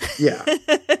at. Yeah.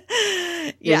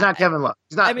 He's not Kevin Love.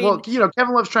 He's not.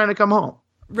 Kevin Love's trying to come home.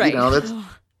 Right. That's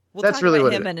we'll that's talk really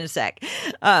about what him in a sec.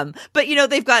 But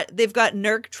they've got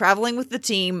Nurk traveling with the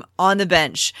team on the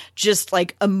bench, just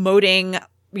emoting,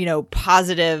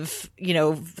 positive,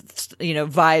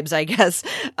 vibes, I guess,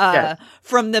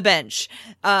 from the bench.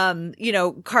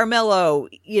 Carmelo,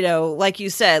 like you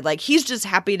said, he's just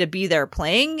happy to be there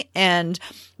playing, and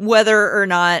whether or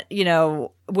not,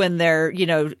 when they're,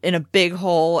 in a big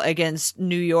hole against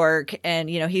New York and,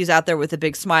 he's out there with a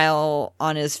big smile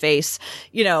on his face,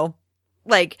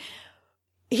 like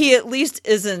he at least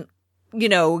isn't,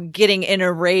 getting in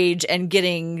a rage and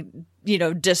getting,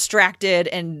 distracted,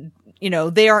 and,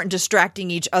 they aren't distracting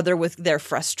each other with their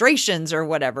frustrations or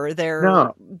whatever.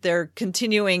 They're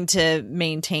continuing to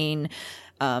maintain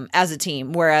as a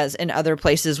team, whereas in other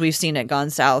places we've seen it gone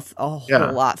south a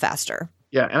whole lot faster.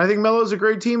 Yeah, and I think Melo's a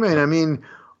great teammate. I mean,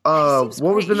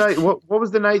 what was the night? What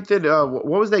was the night that? What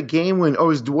was that game when?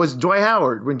 Oh, it was Dwight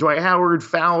Howard, when Dwight Howard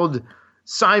fouled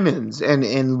Simons,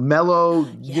 and Melo,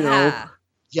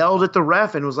 yelled at the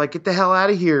ref and was like, "Get the hell out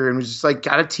of here!" And was just like,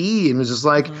 got a tee, and was just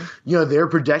like, they're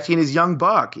protecting his young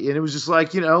buck, and it was just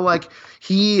like,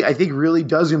 he, I think, really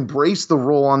does embrace the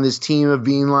role on this team of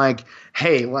being like,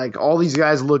 hey, like all these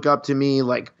guys look up to me.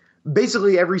 Like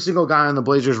basically every single guy on the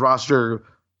Blazers roster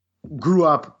grew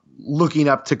up looking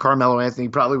up to Carmelo Anthony,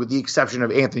 probably with the exception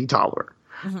of Anthony Tolliver.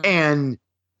 And,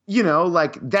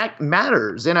 like that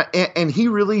matters. And he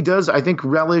really does, I think,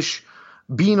 relish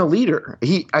being a leader.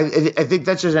 I think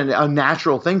that's just a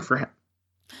natural thing for him.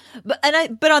 But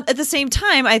at the same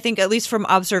time, I think, at least from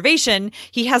observation,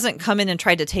 he hasn't come in and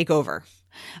tried to take over,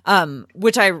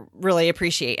 which I really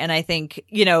appreciate. And I think,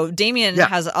 Damian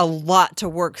has a lot to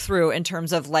work through in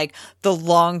terms of like the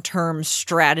long-term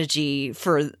strategy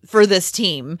for this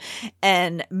team.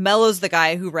 And Melo's the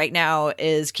guy who right now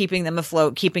is keeping them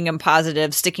afloat, keeping them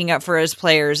positive, sticking up for his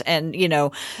players, and,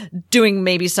 doing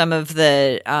maybe some of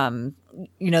the,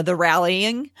 the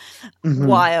rallying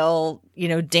while,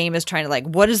 Dame is trying to like,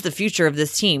 what is the future of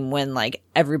this team when like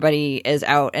everybody is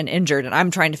out and injured, and I'm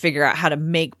trying to figure out how to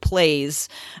make plays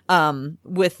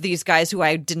with these guys who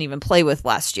I didn't even play with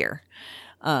last year.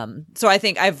 So I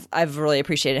think I've really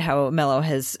appreciated how Melo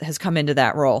has come into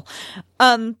that role.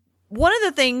 One of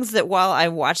the things that while I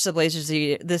watched the Blazers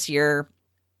this year,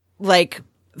 like,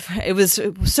 it was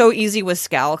so easy with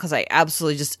Skal because I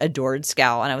absolutely just adored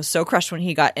Skal, and I was so crushed when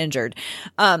he got injured.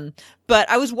 But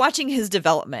I was watching his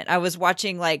development. I was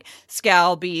watching like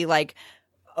Skal be like,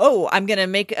 oh, I'm going to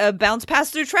make a bounce pass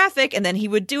through traffic. And then he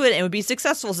would do it and it would be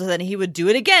successful. So then he would do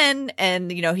it again, and,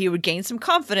 he would gain some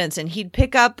confidence, and he'd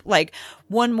pick up like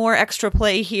one more extra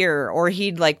play here, or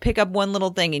he'd like pick up one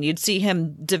little thing, and you'd see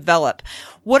him develop.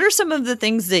 What are some of the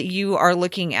things that you are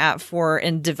looking at for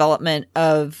in development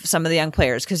of some of the young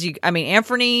players? Because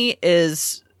Anthony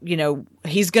is,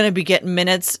 he's going to be getting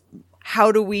minutes.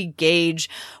 How do we gauge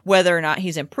whether or not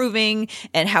he's improving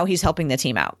and how he's helping the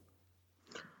team out?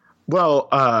 Well,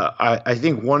 I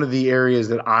think one of the areas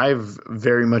that I've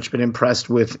very much been impressed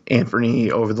with Anthony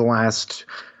over the last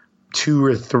 2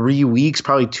 or 3 weeks,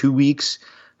 probably 2 weeks,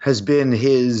 has been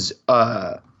his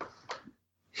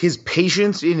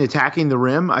patience in attacking the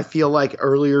rim. I feel like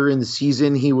earlier in the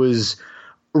season he was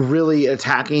really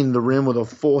attacking the rim with a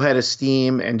full head of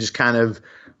steam and just kind of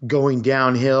going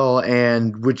downhill,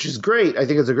 and which is great. I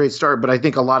think it's a great start, but I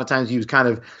think a lot of times he was kind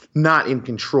of not in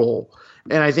control.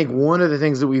 And I think one of the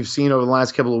things that we've seen over the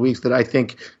last couple of weeks that I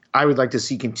think I would like to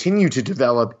see continue to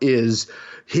develop is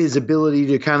his ability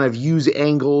to kind of use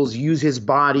angles, use his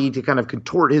body to kind of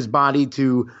contort his body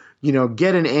to,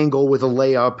 get an angle with a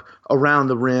layup around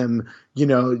the rim,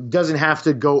 doesn't have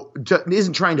to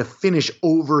isn't trying to finish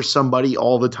over somebody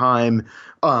all the time.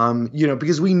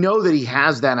 Because we know that he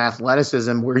has that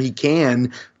athleticism where he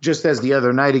can, just as the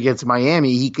other night against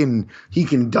Miami, he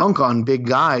can dunk on big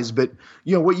guys. But,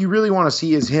 what you really want to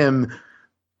see is him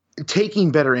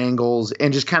taking better angles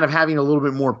and just kind of having a little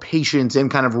bit more patience and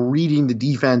kind of reading the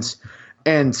defense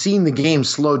and seeing the game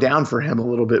slow down for him a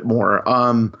little bit more.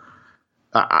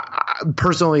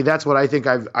 Personally, that's what I think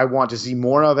I want to see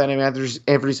more of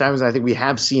Anthony Simons. I think we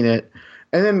have seen it.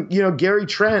 And then, Gary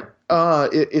Trent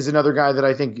is another guy that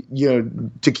I think,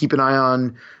 to keep an eye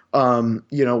on.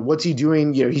 What's he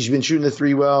doing? He's been shooting the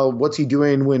three well. What's he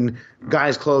doing when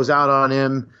guys close out on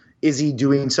him? Is he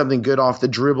doing something good off the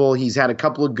dribble? He's had a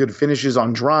couple of good finishes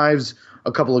on drives,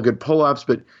 a couple of good pull-ups,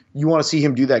 but you want to see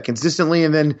him do that consistently.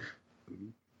 And then,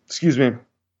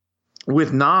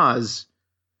 with Naz,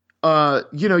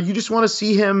 you just want to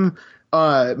see him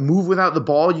move without the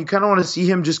ball. You kind of want to see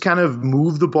him just kind of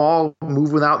move the ball,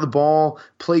 move without the ball,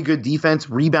 play good defense,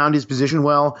 rebound his position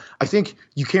well. I think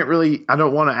I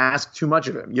don't want to ask too much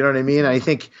of him. You know what I mean? I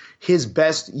think his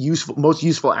most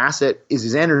useful asset is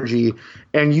his energy,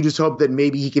 and you just hope that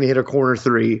maybe he can hit a corner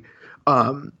three.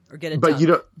 Or get a but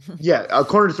dunk. A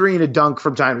corner three and a dunk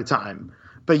from time to time.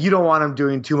 But you don't want him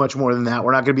doing too much more than that.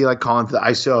 We're not going to be like calling for the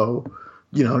ISO,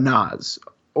 Naz.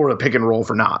 Or a pick and roll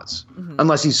for Naz,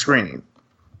 unless he's screening.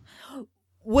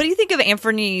 What do you think of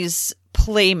Anthony's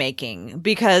playmaking?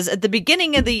 Because at the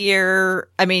beginning of the year,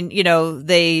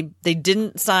 they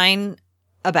didn't sign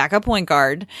a backup point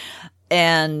guard,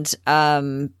 and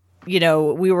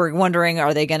we were wondering,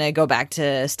 are they going to go back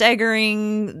to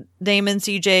staggering Dame and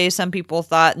CJ? Some people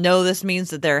thought, no, this means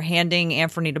that they're handing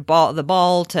Anthony the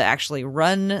ball to actually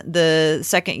run the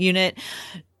second unit.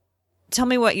 Tell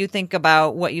me what you think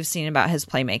about what you've seen about his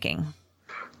playmaking.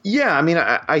 Yeah, I mean,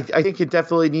 I think it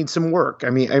definitely needs some work.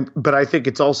 I mean, but I think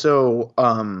it's also,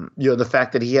 the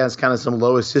fact that he has kind of some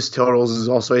low assist totals is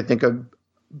also, I think,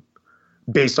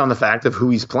 based on the fact of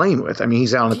who he's playing with. I mean,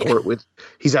 he's out on the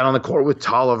court with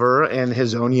Tolliver and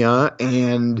Hezonja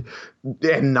and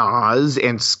Naz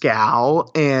and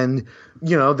Scal, and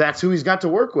that's who he's got to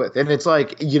work with. And it's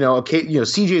like,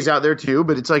 CJ's out there too,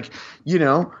 but it's like,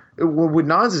 when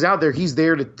Naz is out there, he's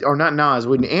there to, or not Naz,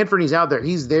 when Anthony's out there,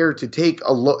 he's there to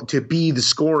to be the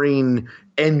scoring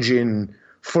engine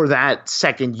for that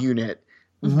second unit,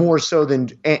 more so than,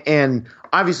 and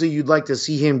obviously you'd like to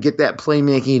see him get that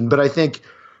playmaking, but I think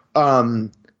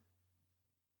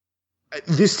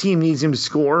this team needs him to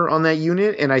score on that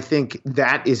unit, and I think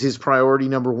that is his priority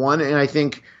number one. And I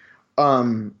think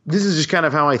this is just kind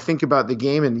of how I think about the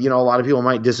game, and a lot of people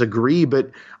might disagree,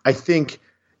 but I think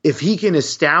if he can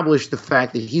establish the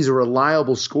fact that he's a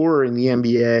reliable scorer in the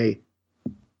NBA,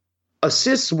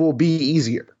 assists will be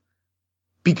easier,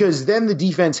 because then the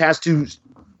defense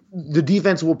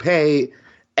will pay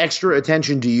extra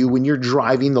attention to you when you're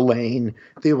driving the lane.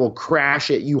 They will crash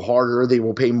at you harder. They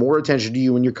will pay more attention to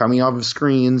you when you're coming off of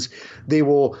screens. They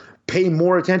will pay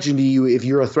more attention to you if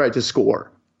you're a threat to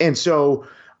score. And so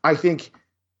I think,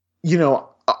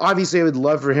 obviously I would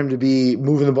love for him to be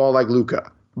moving the ball like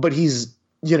Luka, but he's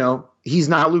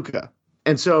not Luka.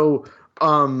 And so,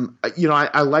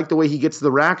 I like the way he gets to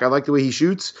the rack. I like the way he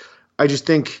shoots. I just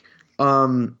think, I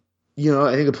think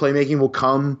the playmaking will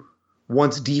come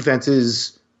once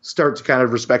defenses start to kind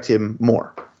of respect him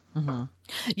more. Mm-hmm.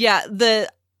 Yeah,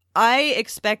 I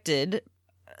expected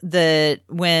that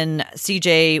when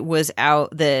CJ was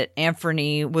out that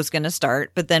Anthony was going to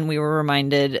start, but then we were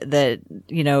reminded that,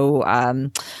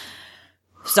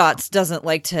 Stotts doesn't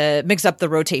like to mix up the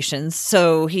rotations,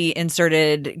 so he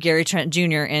inserted Gary Trent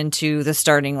Jr. into the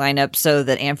starting lineup so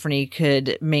that Anthony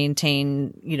could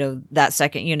maintain, that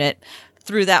second unit.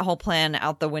 Threw that whole plan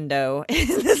out the window in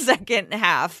the second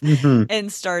half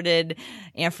and started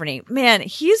Anthony. Man,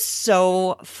 he's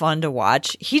so fun to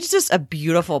watch. He's just a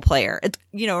beautiful player. It's,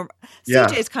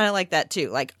 CJ is kind of like that too.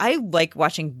 Like, I like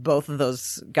watching both of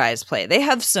those guys play. They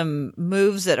have some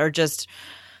moves that are just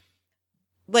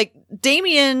like,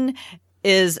 Damian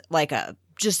is like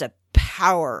just a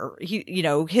power.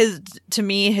 To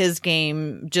me, his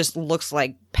game just looks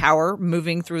like power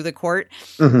moving through the court.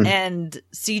 And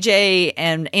CJ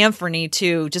and Anthony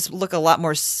too just look a lot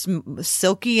more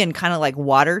silky and kind of like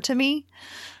water to me.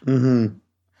 No,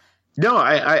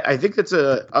 I think that's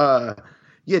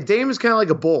Dame is kind of like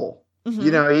a bull.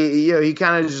 He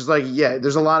kind of just like,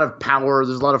 there's a lot of power,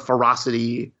 there's a lot of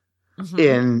ferocity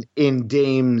in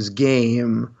Dame's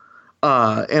game.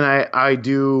 And I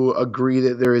do agree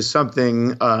that there is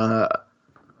something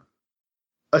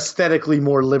aesthetically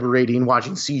more liberating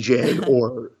watching CJ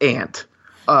or Ant,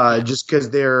 just because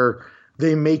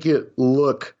they make it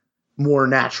look more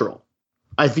natural.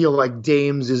 I feel like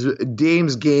Dame's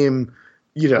game,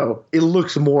 it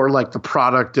looks more like the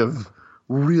product of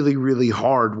really, really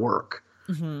hard work.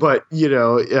 But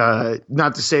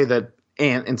not to say that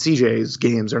Ant and CJ's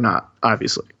games are not,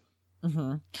 obviously.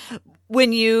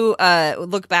 When you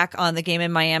look back on the game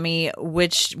in Miami,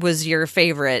 which was your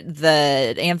favorite,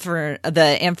 the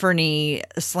Anthony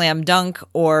slam dunk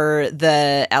or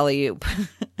the alley-oop?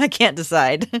 I can't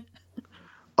decide.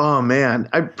 Oh man,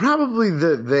 I probably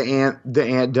the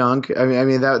Ant dunk. I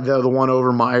mean that the one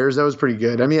over Myers, that was pretty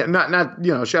good. I mean, not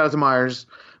shout out to Myers.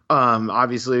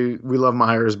 Obviously we love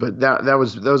Myers, but that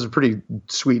was a pretty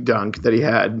sweet dunk that he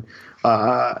had.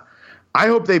 I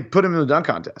hope they put him in the dunk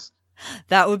contest.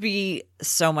 That would be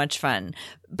so much fun.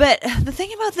 But the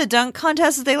thing about the dunk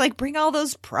contest is they like bring all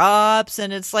those props,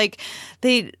 and it's like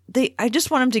I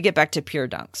just want them to get back to pure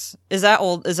dunks. Is that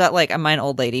old? Is that like, am I an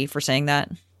old lady for saying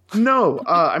that? No.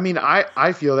 I mean,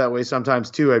 I feel that way sometimes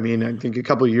too. I mean, I think a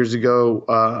couple of years ago,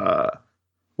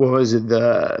 what was it?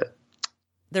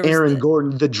 Aaron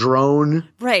Gordon, the drone.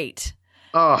 Right.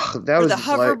 Oh, that or was the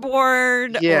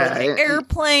hoverboard, or the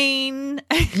airplane.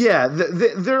 Yeah,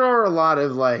 there are a lot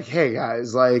of like, hey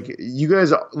guys, like you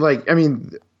guys, like, I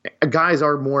mean, guys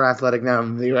are more athletic now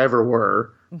than they ever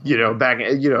were. Back,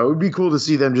 it would be cool to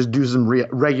see them just do some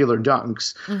regular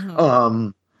dunks.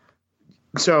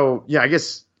 So yeah, I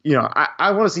guess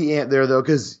I want to see Ant there though,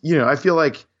 because I feel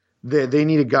like they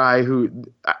need a guy who,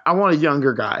 I want a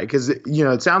younger guy, because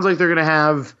it sounds like they're gonna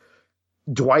have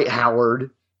Dwight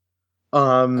Howard.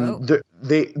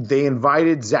 they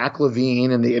invited Zach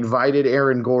LaVine and they invited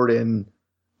Aaron Gordon,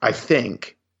 I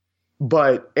think,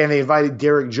 and they invited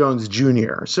Derrick Jones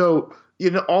Jr. So,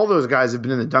 all those guys have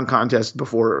been in the dunk contest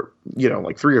before,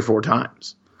 like 3 or 4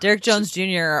 times. Derrick Jones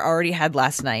Jr. already had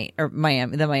last night, or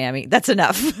Miami. That's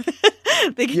enough.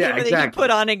 The game that he put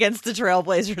on against the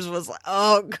Trailblazers was like,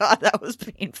 oh God, that was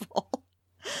painful.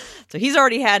 So he's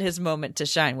already had his moment to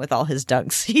shine with all his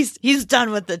dunks. He's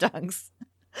done with the dunks.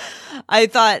 I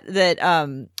thought that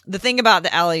the thing about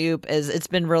the alley-oop is it's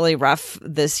been really rough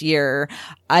this year.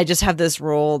 I just have this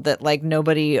rule that like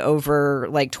nobody over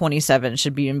like 27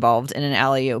 should be involved in an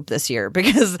alley-oop this year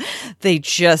because they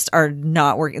just are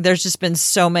not working. There's just been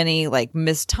so many like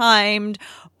mistimed,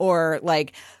 or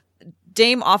like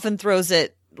Dame often throws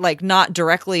it like not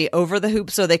directly over the hoop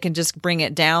so they can just bring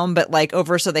it down, but like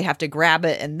over so they have to grab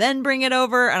it and then bring it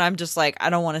over. And I'm just like, I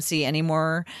don't want to see any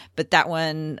more, but that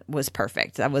one was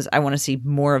perfect. I want to see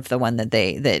more of the one that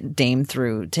Dame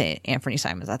threw to Anthony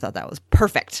Simons. I thought that was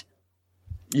perfect.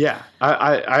 Yeah.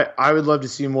 I would love to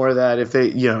see more of that if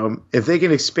they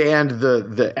can expand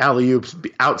the alley-oops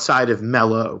outside of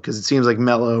Melo, because it seems like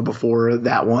Melo before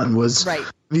that one was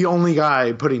the only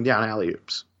guy putting down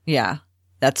alley-oops. Yeah.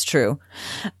 That's true.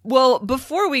 Well,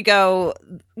 before we go,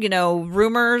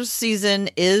 rumors season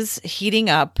is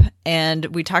heating up, and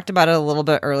we talked about it a little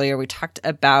bit earlier. We talked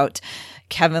about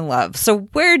Kevin Love. So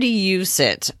where do you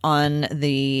sit on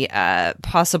the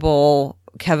possible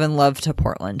Kevin Love to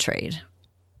Portland trade?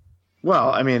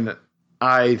 Well, I mean,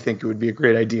 I think it would be a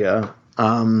great idea.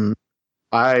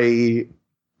 I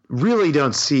really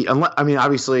don't see,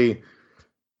 obviously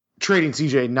trading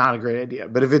CJ, not a great idea.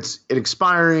 But if it's an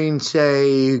expiring,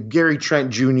 say, Gary Trent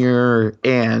Jr.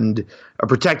 and a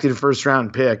protected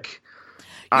first-round pick.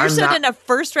 You're sending a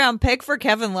first-round pick for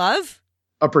Kevin Love?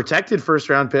 A protected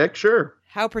first-round pick, sure.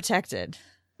 How protected?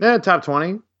 Yeah, top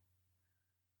 20.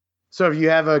 So if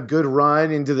you have a good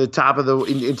run into the top of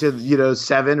into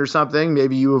 7 or something,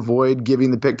 maybe you avoid giving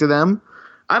the pick to them.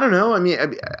 I don't know. I mean,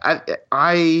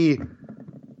 I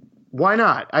why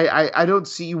not? I don't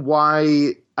see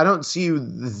why. I don't see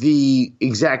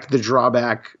the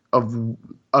drawback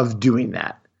of doing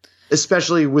that,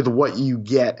 especially with what you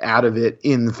get out of it,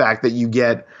 in the fact that you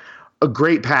get a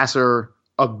great passer,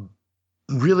 a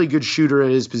really good shooter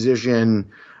at his position,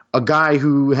 a guy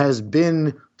who has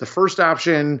been the first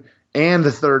option and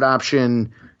the third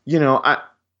option. I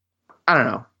don't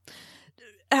know.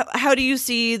 How do you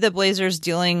see the Blazers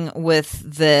dealing with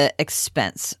the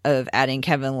expense of adding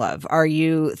Kevin Love? Are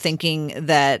you thinking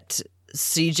that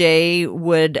CJ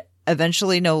would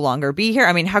eventually no longer be here?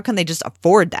 I mean, how can they just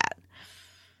afford that?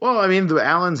 Well, I mean, the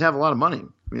Allens have a lot of money.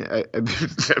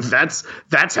 That's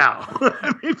how.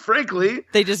 I mean, frankly,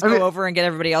 they just go over and get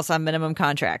everybody else on minimum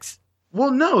contracts.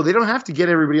 Well, no, they don't have to get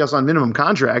everybody else on minimum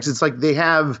contracts. It's like they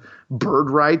have bird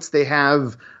rights. They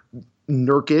have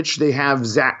Nurkic. They have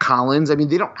Zach Collins. I mean,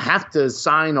 they don't have to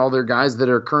sign all their guys that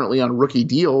are currently on rookie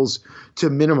deals to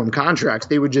minimum contracts.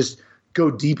 They would just go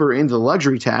deeper into the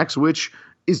luxury tax, which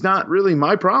is not really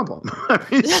my problem.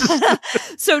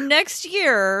 So next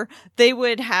year they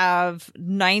would have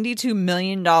 $92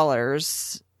 million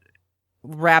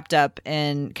wrapped up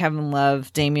in Kevin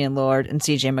Love, Damian Lillard, and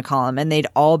CJ McCollum, and they'd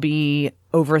all be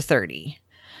over 30.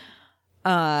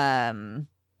 And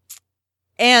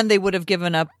they would have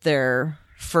given up their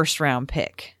first round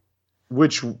pick,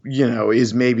 which,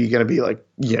 is maybe going to be like,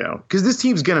 because this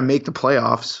team's going to make the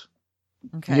playoffs.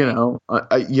 Okay.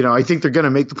 I think they're going to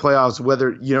make the playoffs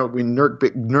whether, when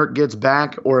Nurk gets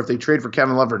back or if they trade for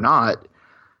Kevin Love or not.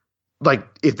 Like,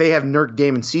 if they have Nurk,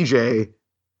 Dame, and CJ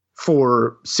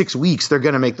for 6 weeks, they're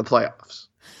going to make the playoffs.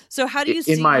 So how do you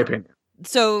see, in my opinion?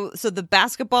 So the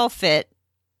basketball fit,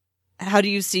 how do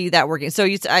you see that working? So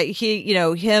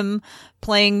him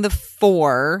playing the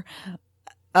 4,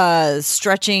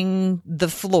 stretching the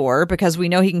floor, because we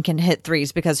know he can hit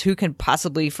threes, because who can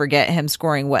possibly forget him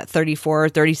scoring 34 or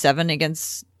 37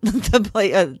 against the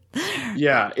play?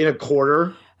 Yeah, in a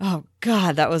quarter. Oh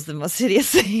God, that was the most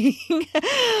hideous thing.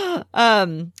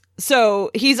 So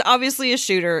he's obviously a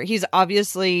shooter. He's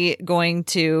obviously going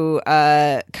to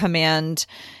command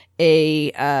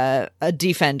a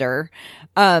defender.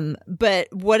 But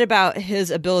what about his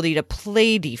ability to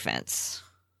play defense?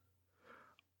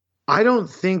 I don't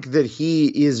think that he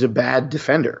is a bad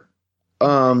defender.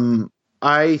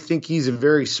 I think he's a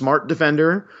very smart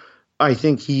defender. I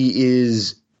think he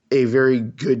is a very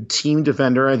good team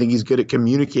defender. I think he's good at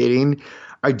communicating.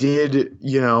 I did,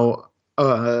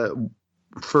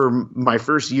 for my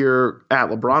first year at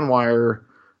LeBron Wire,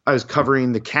 I was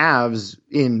covering the Cavs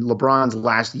in LeBron's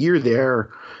last year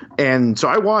there. And so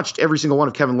I watched every single one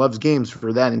of Kevin Love's games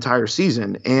for that entire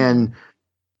season. And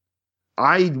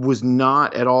I was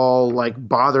not at all like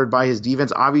bothered by his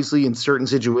defense. Obviously, in certain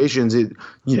situations,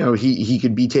 he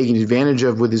could be taken advantage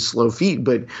of with his slow feet,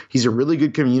 but he's a really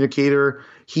good communicator.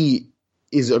 He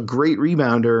is a great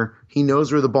rebounder. He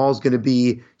knows where the ball's going to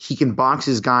be. He can box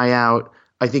his guy out.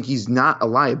 I think he's not a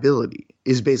liability,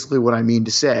 is basically what I mean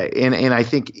to say. And I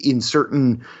think in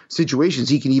certain situations,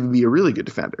 he can even be a really good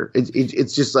defender.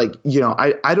 It's just like,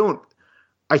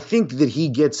 I think that he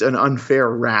gets an unfair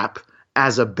rap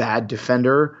as a bad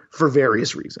defender for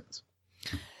various reasons.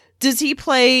 Does he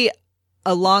play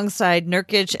alongside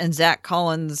Nurkic and Zach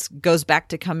Collins goes back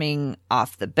to coming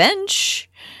off the bench?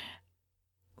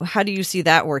 How do you see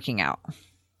that working out?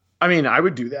 I mean, I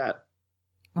would do that.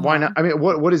 Why not? I mean,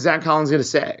 what is Zach Collins going to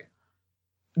say?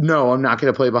 No, I'm not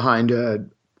going to play behind a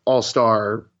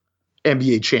all-star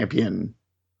NBA champion,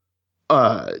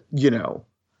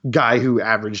 guy who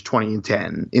averaged 20 and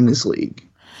 10 in this league.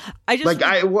 I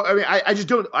just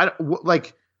don't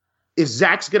if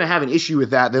Zach's going to have an issue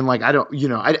with that, then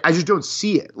I just don't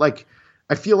see it. Like,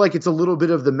 I feel like it's a little bit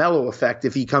of the Melo effect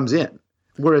if he comes in,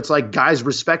 where it's like guys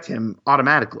respect him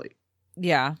automatically.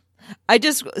 Yeah. I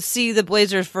just see the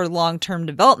Blazers for long-term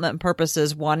development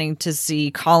purposes wanting to see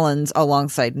Collins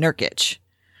alongside Nurkic.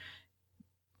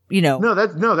 No,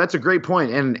 that's a great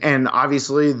point. And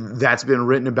obviously that's been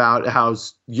written about how,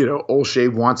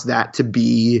 Olshey wants that to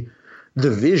be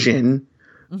the vision.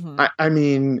 Mm-hmm. I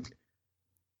mean,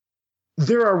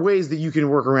 there are ways that you can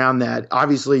work around that.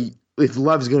 Obviously, if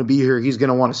Love's going to be here, he's going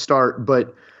to want to start,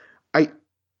 but I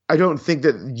don't think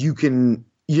that you can,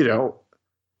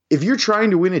 if you're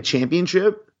trying to win a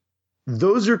championship,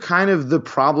 those are kind of the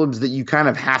problems that you kind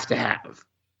of have to have.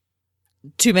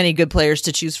 Too many good players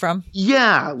to choose from.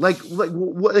 Yeah, like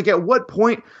at what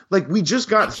point? Like, we just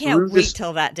got. I can't wait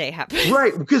till that day happens.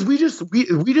 Right, because we just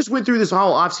went through this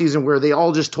whole offseason where they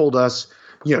all just told us,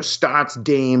 Stotts,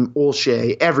 Dame,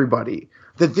 Olshey, everybody,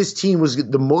 that this team was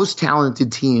the most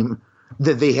talented team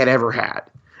that they had ever had,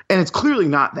 and it's clearly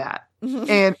not that.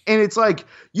 and it's like,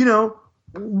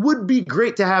 would be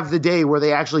great to have the day where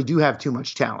they actually do have too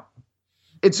much talent.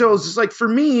 And so it's just like, for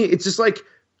me, it's just like,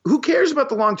 who cares about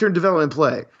the long-term development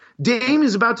play? Dame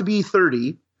is about to be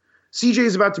 30. CJ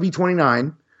is about to be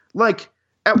 29. Like,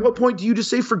 at what point do you just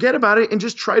say forget about it and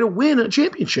just try to win a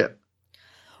championship?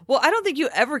 Well, I don't think you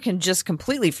ever can just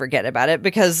completely forget about it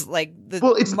because,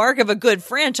 the mark of a good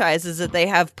franchise is that they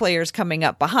have players coming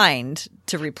up behind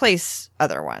to replace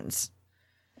other ones.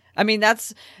 I mean,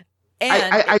 that's...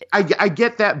 And I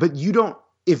get that, but you don't...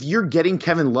 If you're getting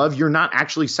Kevin Love, you're not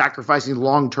actually sacrificing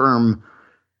long-term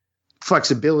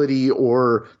flexibility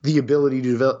or the ability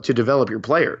to develop your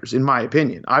players, in my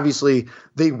opinion. Obviously,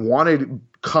 they wanted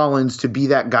Collins to be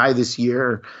that guy this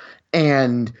year.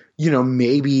 And,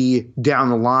 maybe down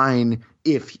the line,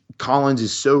 if Collins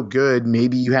is so good,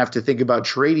 maybe you have to think about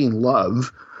trading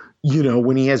Love,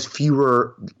 when he has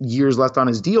fewer years left on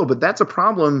his deal. But that's a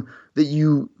problem that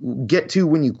you get to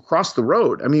when you cross the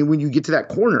road. I mean, when you get to that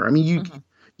corner, I mean,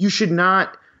 you should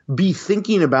not be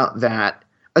thinking about that,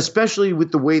 especially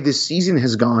with the way this season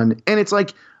has gone. And it's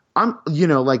like,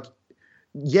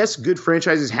 yes, good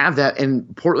franchises have that.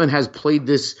 And Portland has played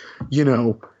this,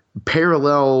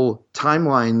 parallel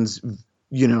timelines,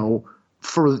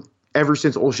 for ever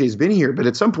since Olshey's been here. But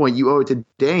at some point you owe it to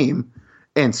Dame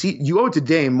you owe it to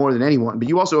Dame more than anyone, but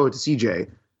you also owe it to CJ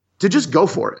to just go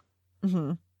for it.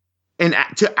 Mm-hmm. And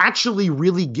to actually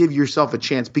really give yourself a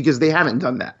chance, because they haven't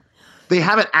done that. They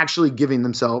haven't actually given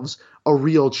themselves a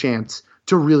real chance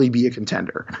to really be a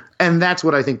contender. And that's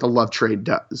what I think the Love trade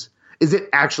does, is it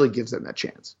actually gives them that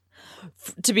chance.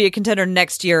 To be a contender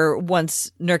next year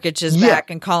once Nurkic is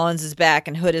back and Collins is back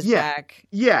and Hood is back.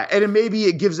 Yeah, and maybe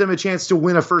it gives them a chance to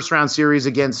win a first-round series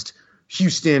against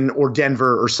Houston or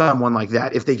Denver or someone like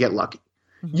that if they get lucky.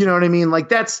 Mm-hmm. You know what I mean? Like,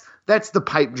 that's the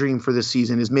pipe dream for this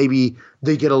season, is maybe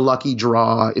they get a lucky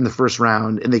draw in the first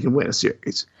round and they can win a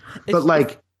series.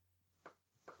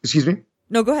 Excuse me?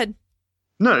 No, go ahead.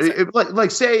 No,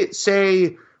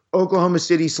 say Oklahoma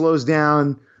City slows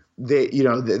down.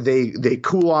 They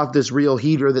cool off this real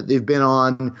heater that they've been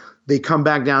on. They come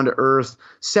back down to earth.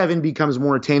 7 becomes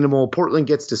more attainable. Portland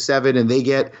gets to 7, and they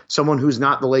get someone who's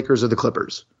not the Lakers or the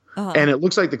Clippers. Uh-huh. And it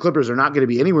looks like the Clippers are not going to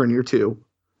be anywhere near 2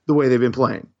 the way they've been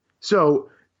playing. So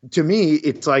to me,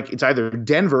 it's like it's either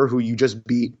Denver, who you just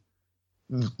beat,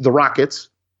 the Rockets,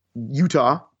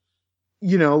 Utah.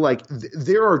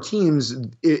 There are teams,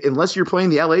 unless you're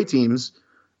playing the LA teams,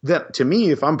 that to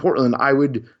me, if I'm Portland, I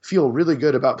would feel really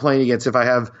good about playing against if I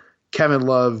have Kevin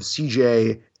Love,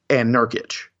 CJ, and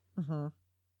Nurkic.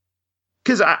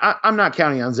 Because I'm not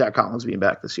counting on Zach Collins being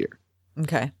back this year.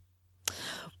 Okay.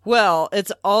 Well,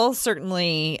 it's all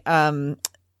certainly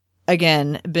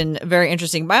again, been very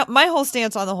interesting. My whole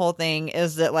stance on the whole thing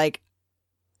is that, like,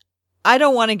 I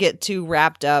don't want to get too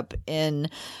wrapped up in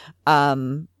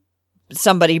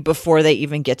somebody before they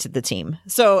even get to the team.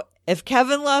 So if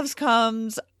Kevin Love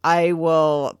comes, I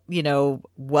will,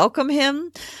 welcome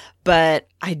him, but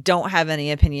I don't have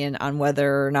any opinion on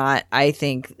whether or not I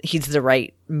think he's the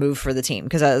right move for the team,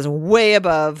 because that is way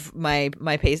above my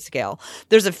pay scale.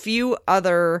 There's a few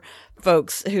other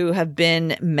folks who have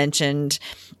been mentioned,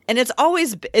 and it's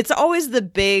always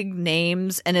the big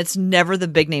names, and it's never the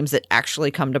big names that actually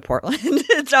come to Portland.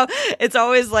 It's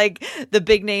always like the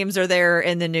big names are there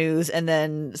in the news, and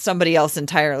then somebody else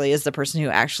entirely is the person who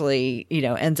actually,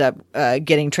 ends up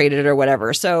getting traded or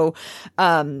whatever. So,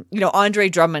 Andre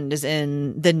Drummond is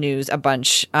in the news a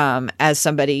bunch as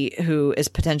somebody who is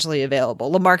potentially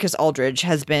available. LaMarcus Aldridge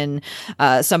has been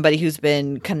somebody who's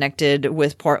been connected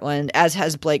with Portland, as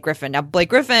has Blake Griffin. Now, Blake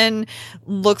Griffin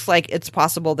looks like it's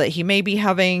possible that he may be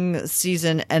having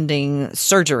season-ending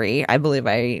surgery. I believe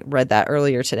I read that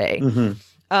earlier today. Mm-hmm.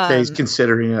 Yeah, he's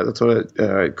considering it. That's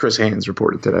what Chris Haynes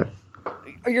reported today.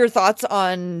 Are your thoughts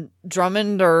on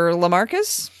Drummond or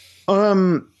LaMarcus?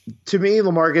 To me,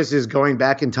 LaMarcus is going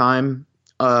back in time.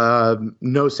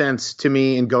 No sense to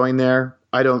me in going there.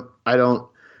 I don't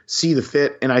see the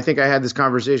fit. And I think I had this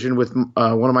conversation with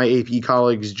one of my AP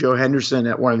colleagues, Joe Henderson,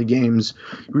 at one of the games.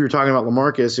 We were talking about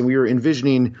LaMarcus, and we were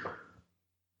envisioning,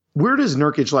 where does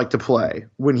Nurkic like to play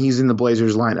when he's in the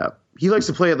Blazers lineup? He likes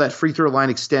to play at that free throw line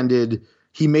extended.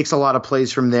 He makes a lot of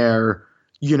plays from there,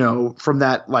 from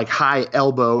that like high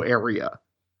elbow area.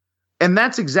 And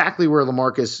that's exactly where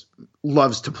LaMarcus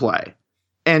loves to play.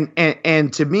 And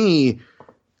to me,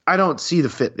 I don't see the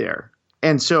fit there.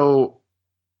 And so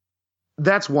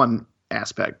that's one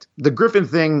aspect. The Griffin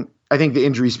thing, I think the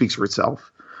injury speaks for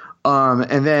itself.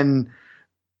 And then,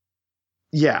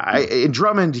 in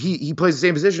Drummond, he plays the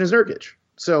same position as Nurkic.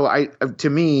 So to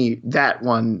me, that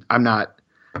one,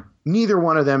 neither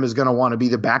one of them is going to want to be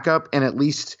the backup. And at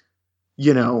least,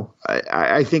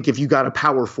 I think if you got a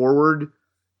power forward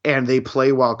and they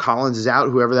play while Collins is out,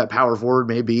 whoever that power forward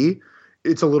may be,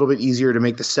 it's a little bit easier to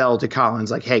make the sell to Collins,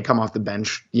 like, hey, come off the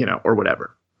bench, or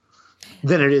whatever,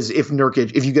 than it is if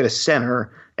you get a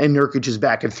center and Nurkic is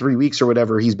back in 3 weeks or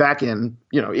whatever he's back in,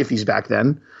 if he's back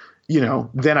then,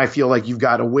 then I feel like you've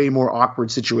got a way more awkward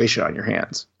situation on your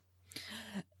hands.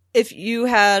 If you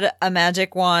had a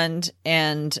magic wand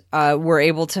and were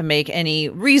able to make any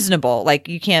reasonable, like,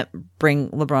 you can't bring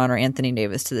LeBron or Anthony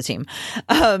Davis to the team,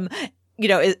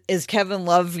 is Kevin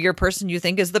Love your person you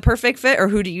think is the perfect fit, or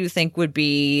who do you think would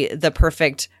be the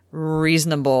perfect,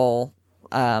 reasonably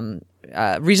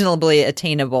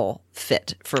attainable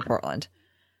fit for Portland?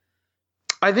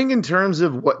 I think in terms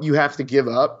of what you have to give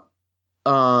up,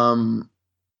 I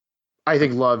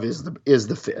think Love is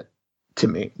the fit to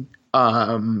me.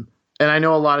 And I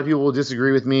know a lot of people will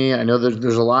disagree with me. I know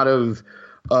there's a lot of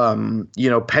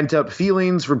pent up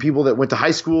feelings from people that went to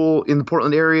high school in the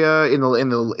Portland area in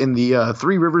the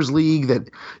Three Rivers League that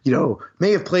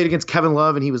may have played against Kevin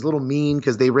Love, and he was a little mean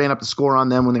because they ran up the score on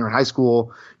them when they were in high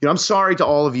school. I'm sorry to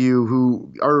all of you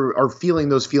who are feeling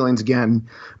those feelings again,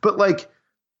 but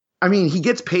he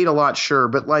gets paid a lot, sure,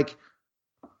 but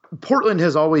Portland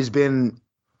has always been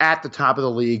at the top of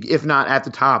the league, if not at the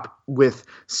top with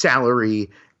salary.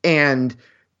 And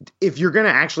if you're going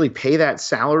to actually pay that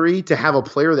salary to have a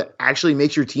player that actually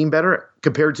makes your team better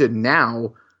compared to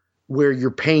now, where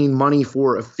you're paying money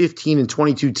for a 15 and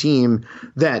 22 team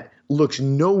that looks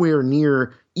nowhere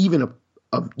near even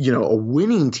a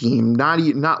winning team, not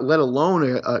let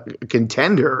alone a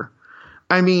contender.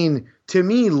 I mean, to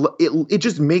me, it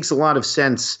just makes a lot of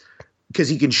sense because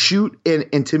he can shoot,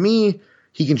 and to me,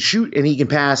 he can shoot and he can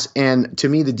pass. And to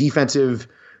me, the defensive,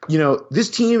 this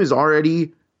team is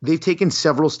already, they've taken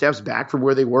several steps back from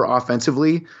where they were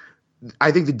offensively.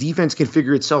 I think the defense can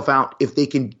figure itself out if they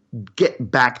can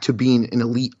get back to being an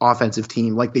elite offensive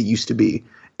team like they used to be.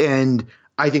 And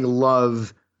I think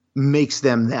Love makes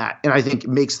them that. And I think it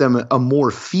makes them a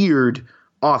more feared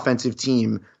offensive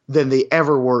team than they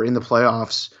ever were in the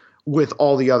playoffs with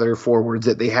all the other forwards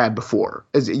that they had before.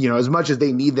 As much as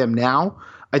they need them now,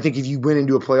 I think if you went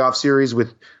into a playoff series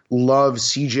with Love,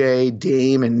 CJ,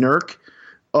 Dame, and Nurk,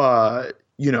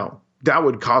 that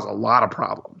would cause a lot of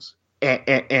problems.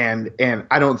 And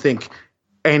I don't think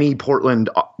any Portland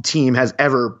team has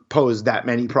ever posed that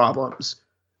many problems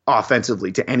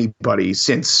offensively to anybody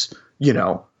since,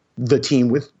 the team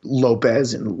with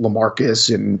Lopez and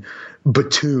LaMarcus and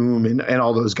Batum and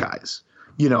all those guys.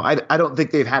 I don't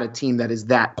think they've had a team that is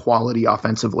that quality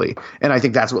offensively. And I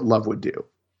think that's what Love would do.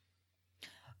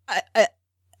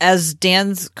 as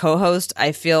Dan's co-host,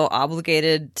 I feel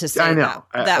obligated to say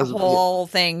that whole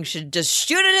thing should just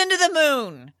shoot it into the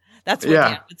moon. That's what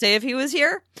Dan would say if he was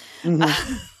here.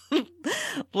 Mm-hmm.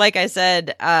 Like I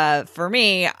said, for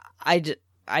me, I'm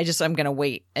going to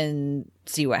wait and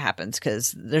see what happens,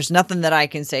 because there's nothing that I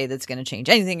can say that's going to change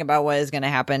anything about what is going to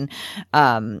happen.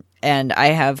 And I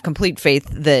have complete faith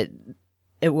that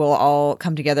it will all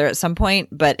come together at some point,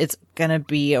 but it's going to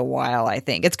be a while, I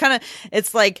think.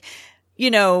 It's like,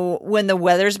 when the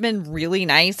weather's been really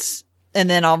nice and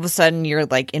then all of a sudden you're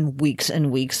like in weeks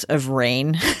and weeks of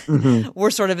rain. Mm-hmm. We're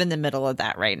sort of in the middle of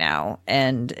that right now.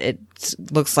 And it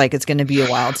looks like it's going to be a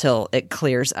while till it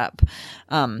clears up.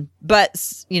 But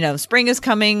spring is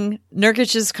coming.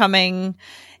 Nurkic is coming.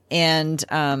 And,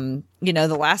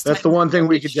 the last That's time the one thing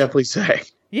we could definitely say.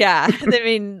 Yeah. I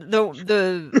mean,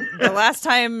 the last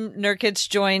time Nurkic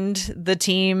joined the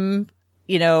team,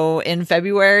 in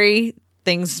February,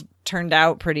 things turned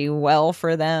out pretty well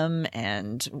for them.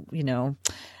 And,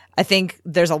 I think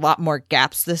there's a lot more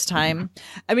gaps this time.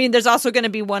 I mean, there's also going to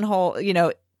be one whole,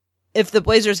 if the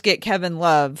Blazers get Kevin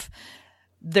Love,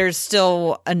 there's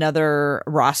still another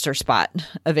roster spot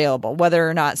available, whether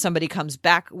or not somebody comes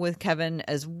back with Kevin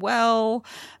as well,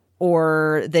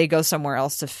 or they go somewhere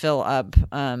else to fill up,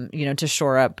 to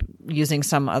shore up using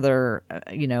some other,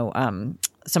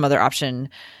 some other option.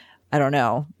 I don't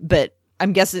know, but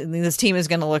I'm guessing this team is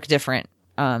going to look different,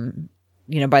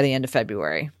 by the end of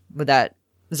February. Is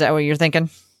that what you're thinking?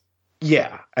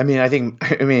 Yeah. I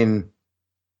mean,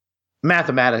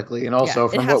 mathematically, and also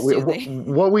from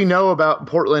what we know about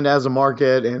Portland as a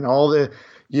market and all the,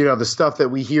 the stuff that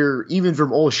we hear, even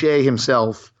from Olshey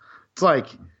himself, it's like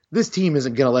this team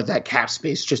isn't going to let that cap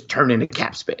space just turn into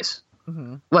cap space.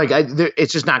 Mm-hmm.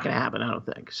 It's just not going to happen, I don't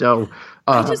think. So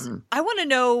I want to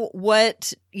know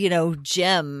what,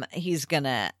 gem he's going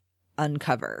to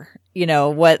uncover,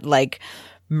 what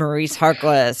Maurice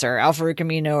Harkless or Al-Farouq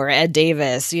Aminu or Ed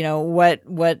Davis,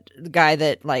 what guy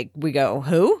that we go,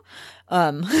 who?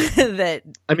 The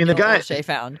guy Shea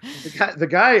found. The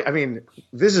guy, okay,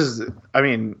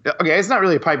 it's not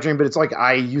really a pipe dream, but it's like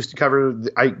I covered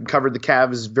the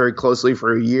Cavs very closely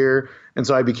for a year, and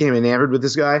so I became enamored with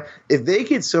this guy. If they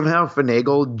could somehow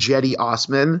finagle Jetty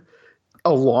Osman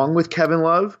along with Kevin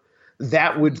Love,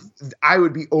 I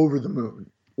would be over the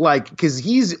moon. Because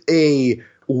he's a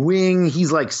wing,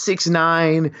 he's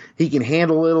 6'9", he can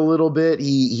handle it a little bit.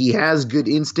 He has good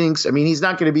instincts. I mean, he's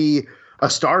not going to be a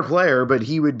star player, but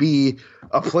he would be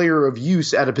a player of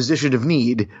use at a position of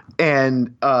need.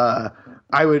 And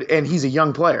and he's a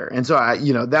young player. And so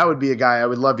that would be a guy I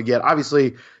would love to get.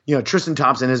 Obviously, Tristan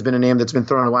Thompson has been a name that's been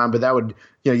thrown around, but that would,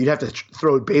 you'd have to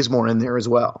throw Bazemore in there as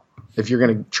well if you're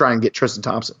going to try and get Tristan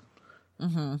Thompson.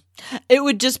 Mm-hmm. It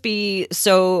would just be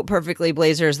so perfectly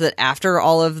Blazers that after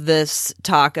all of this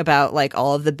talk about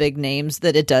all of the big names,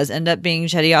 that it does end up being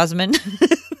Cedi Osman.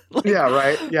 Yeah,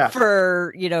 right. Yeah.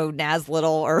 For, Naz Little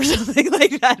or something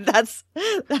like that.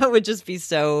 That would just be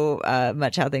so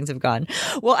much how things have gone.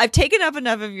 Well, I've taken up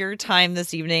enough of your time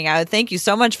this evening. Thank you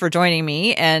so much for joining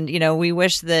me. And, we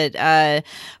wish that,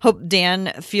 hope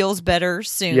Dan feels better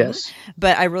soon. Yes.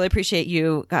 But I really appreciate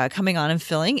you coming on and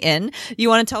filling in. You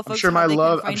want to tell folks? I'm sure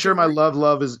my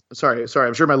love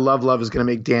is going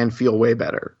to make Dan feel way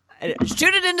better.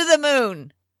 Shoot it into the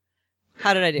moon.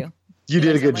 How did I do? You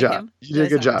did a good job. You did a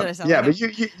good job. Yeah, but you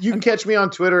can catch me on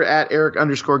Twitter at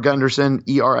Eric_Gundersen,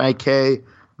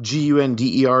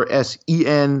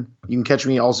 ERIK_GUNDERSEN. You can catch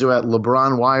me also at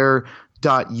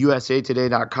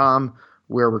LeBronWire.usatoday.com,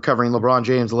 where we're covering LeBron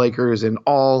James, Lakers, and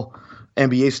all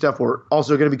NBA stuff. We're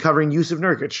also going to be covering Jusuf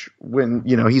Nurkic when,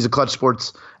 he's a Clutch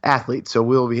Sports athlete. So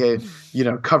we'll be,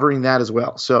 covering that as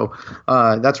well. So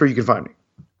that's where you can find me.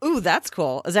 Ooh, that's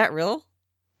cool. Is that real?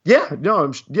 Yeah,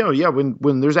 no,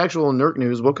 when there's actual Nurk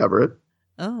news, we'll cover it.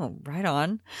 Oh, right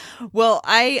on. Well,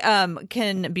 I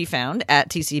can be found at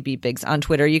TCB Biggs on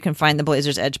Twitter. You can find the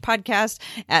Blazers Edge podcast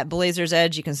at Blazers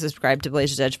Edge. You can subscribe to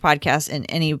Blazers Edge podcast in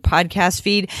any podcast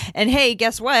feed. And hey,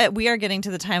 guess what? We are getting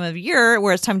to the time of year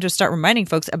where it's time to start reminding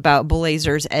folks about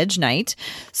Blazers Edge Night.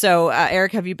 So,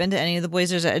 Eric, have you been to any of the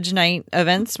Blazers Edge Night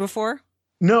events before?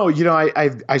 No,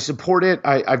 I support it.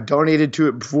 I've donated to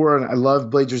it before, and I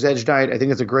love Blazers Edge Night. I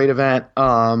think it's a great event.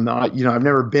 I've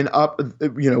never been up,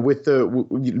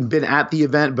 been at the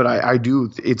event, but I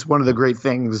do. It's one of the great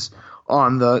things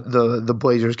on the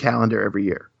Blazers calendar every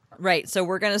year. Right. So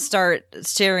we're going to start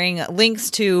sharing links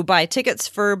to buy tickets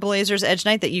for Blazers Edge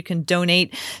Night that you can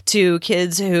donate to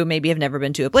kids who maybe have never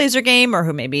been to a Blazer game or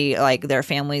who maybe like their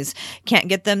families can't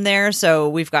get them there. So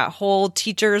we've got whole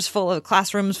teachers full of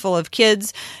classrooms full of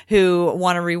kids who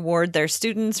want to reward their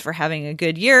students for having a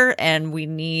good year. And we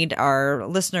need our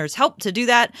listeners' help to do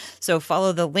that. So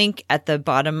follow the link at the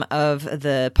bottom of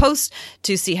the post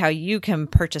to see how you can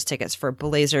purchase tickets for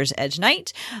Blazers Edge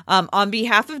Night. On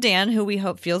behalf of Dan, who we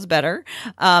hope feels better,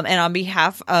 and on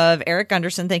behalf of Eric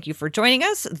Gunderson, thank you for joining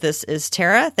us. This is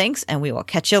Tara. Thanks, and we will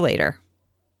catch you later.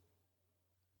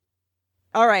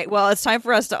 All right. Well, it's time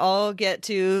for us to all get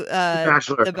to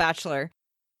The Bachelor.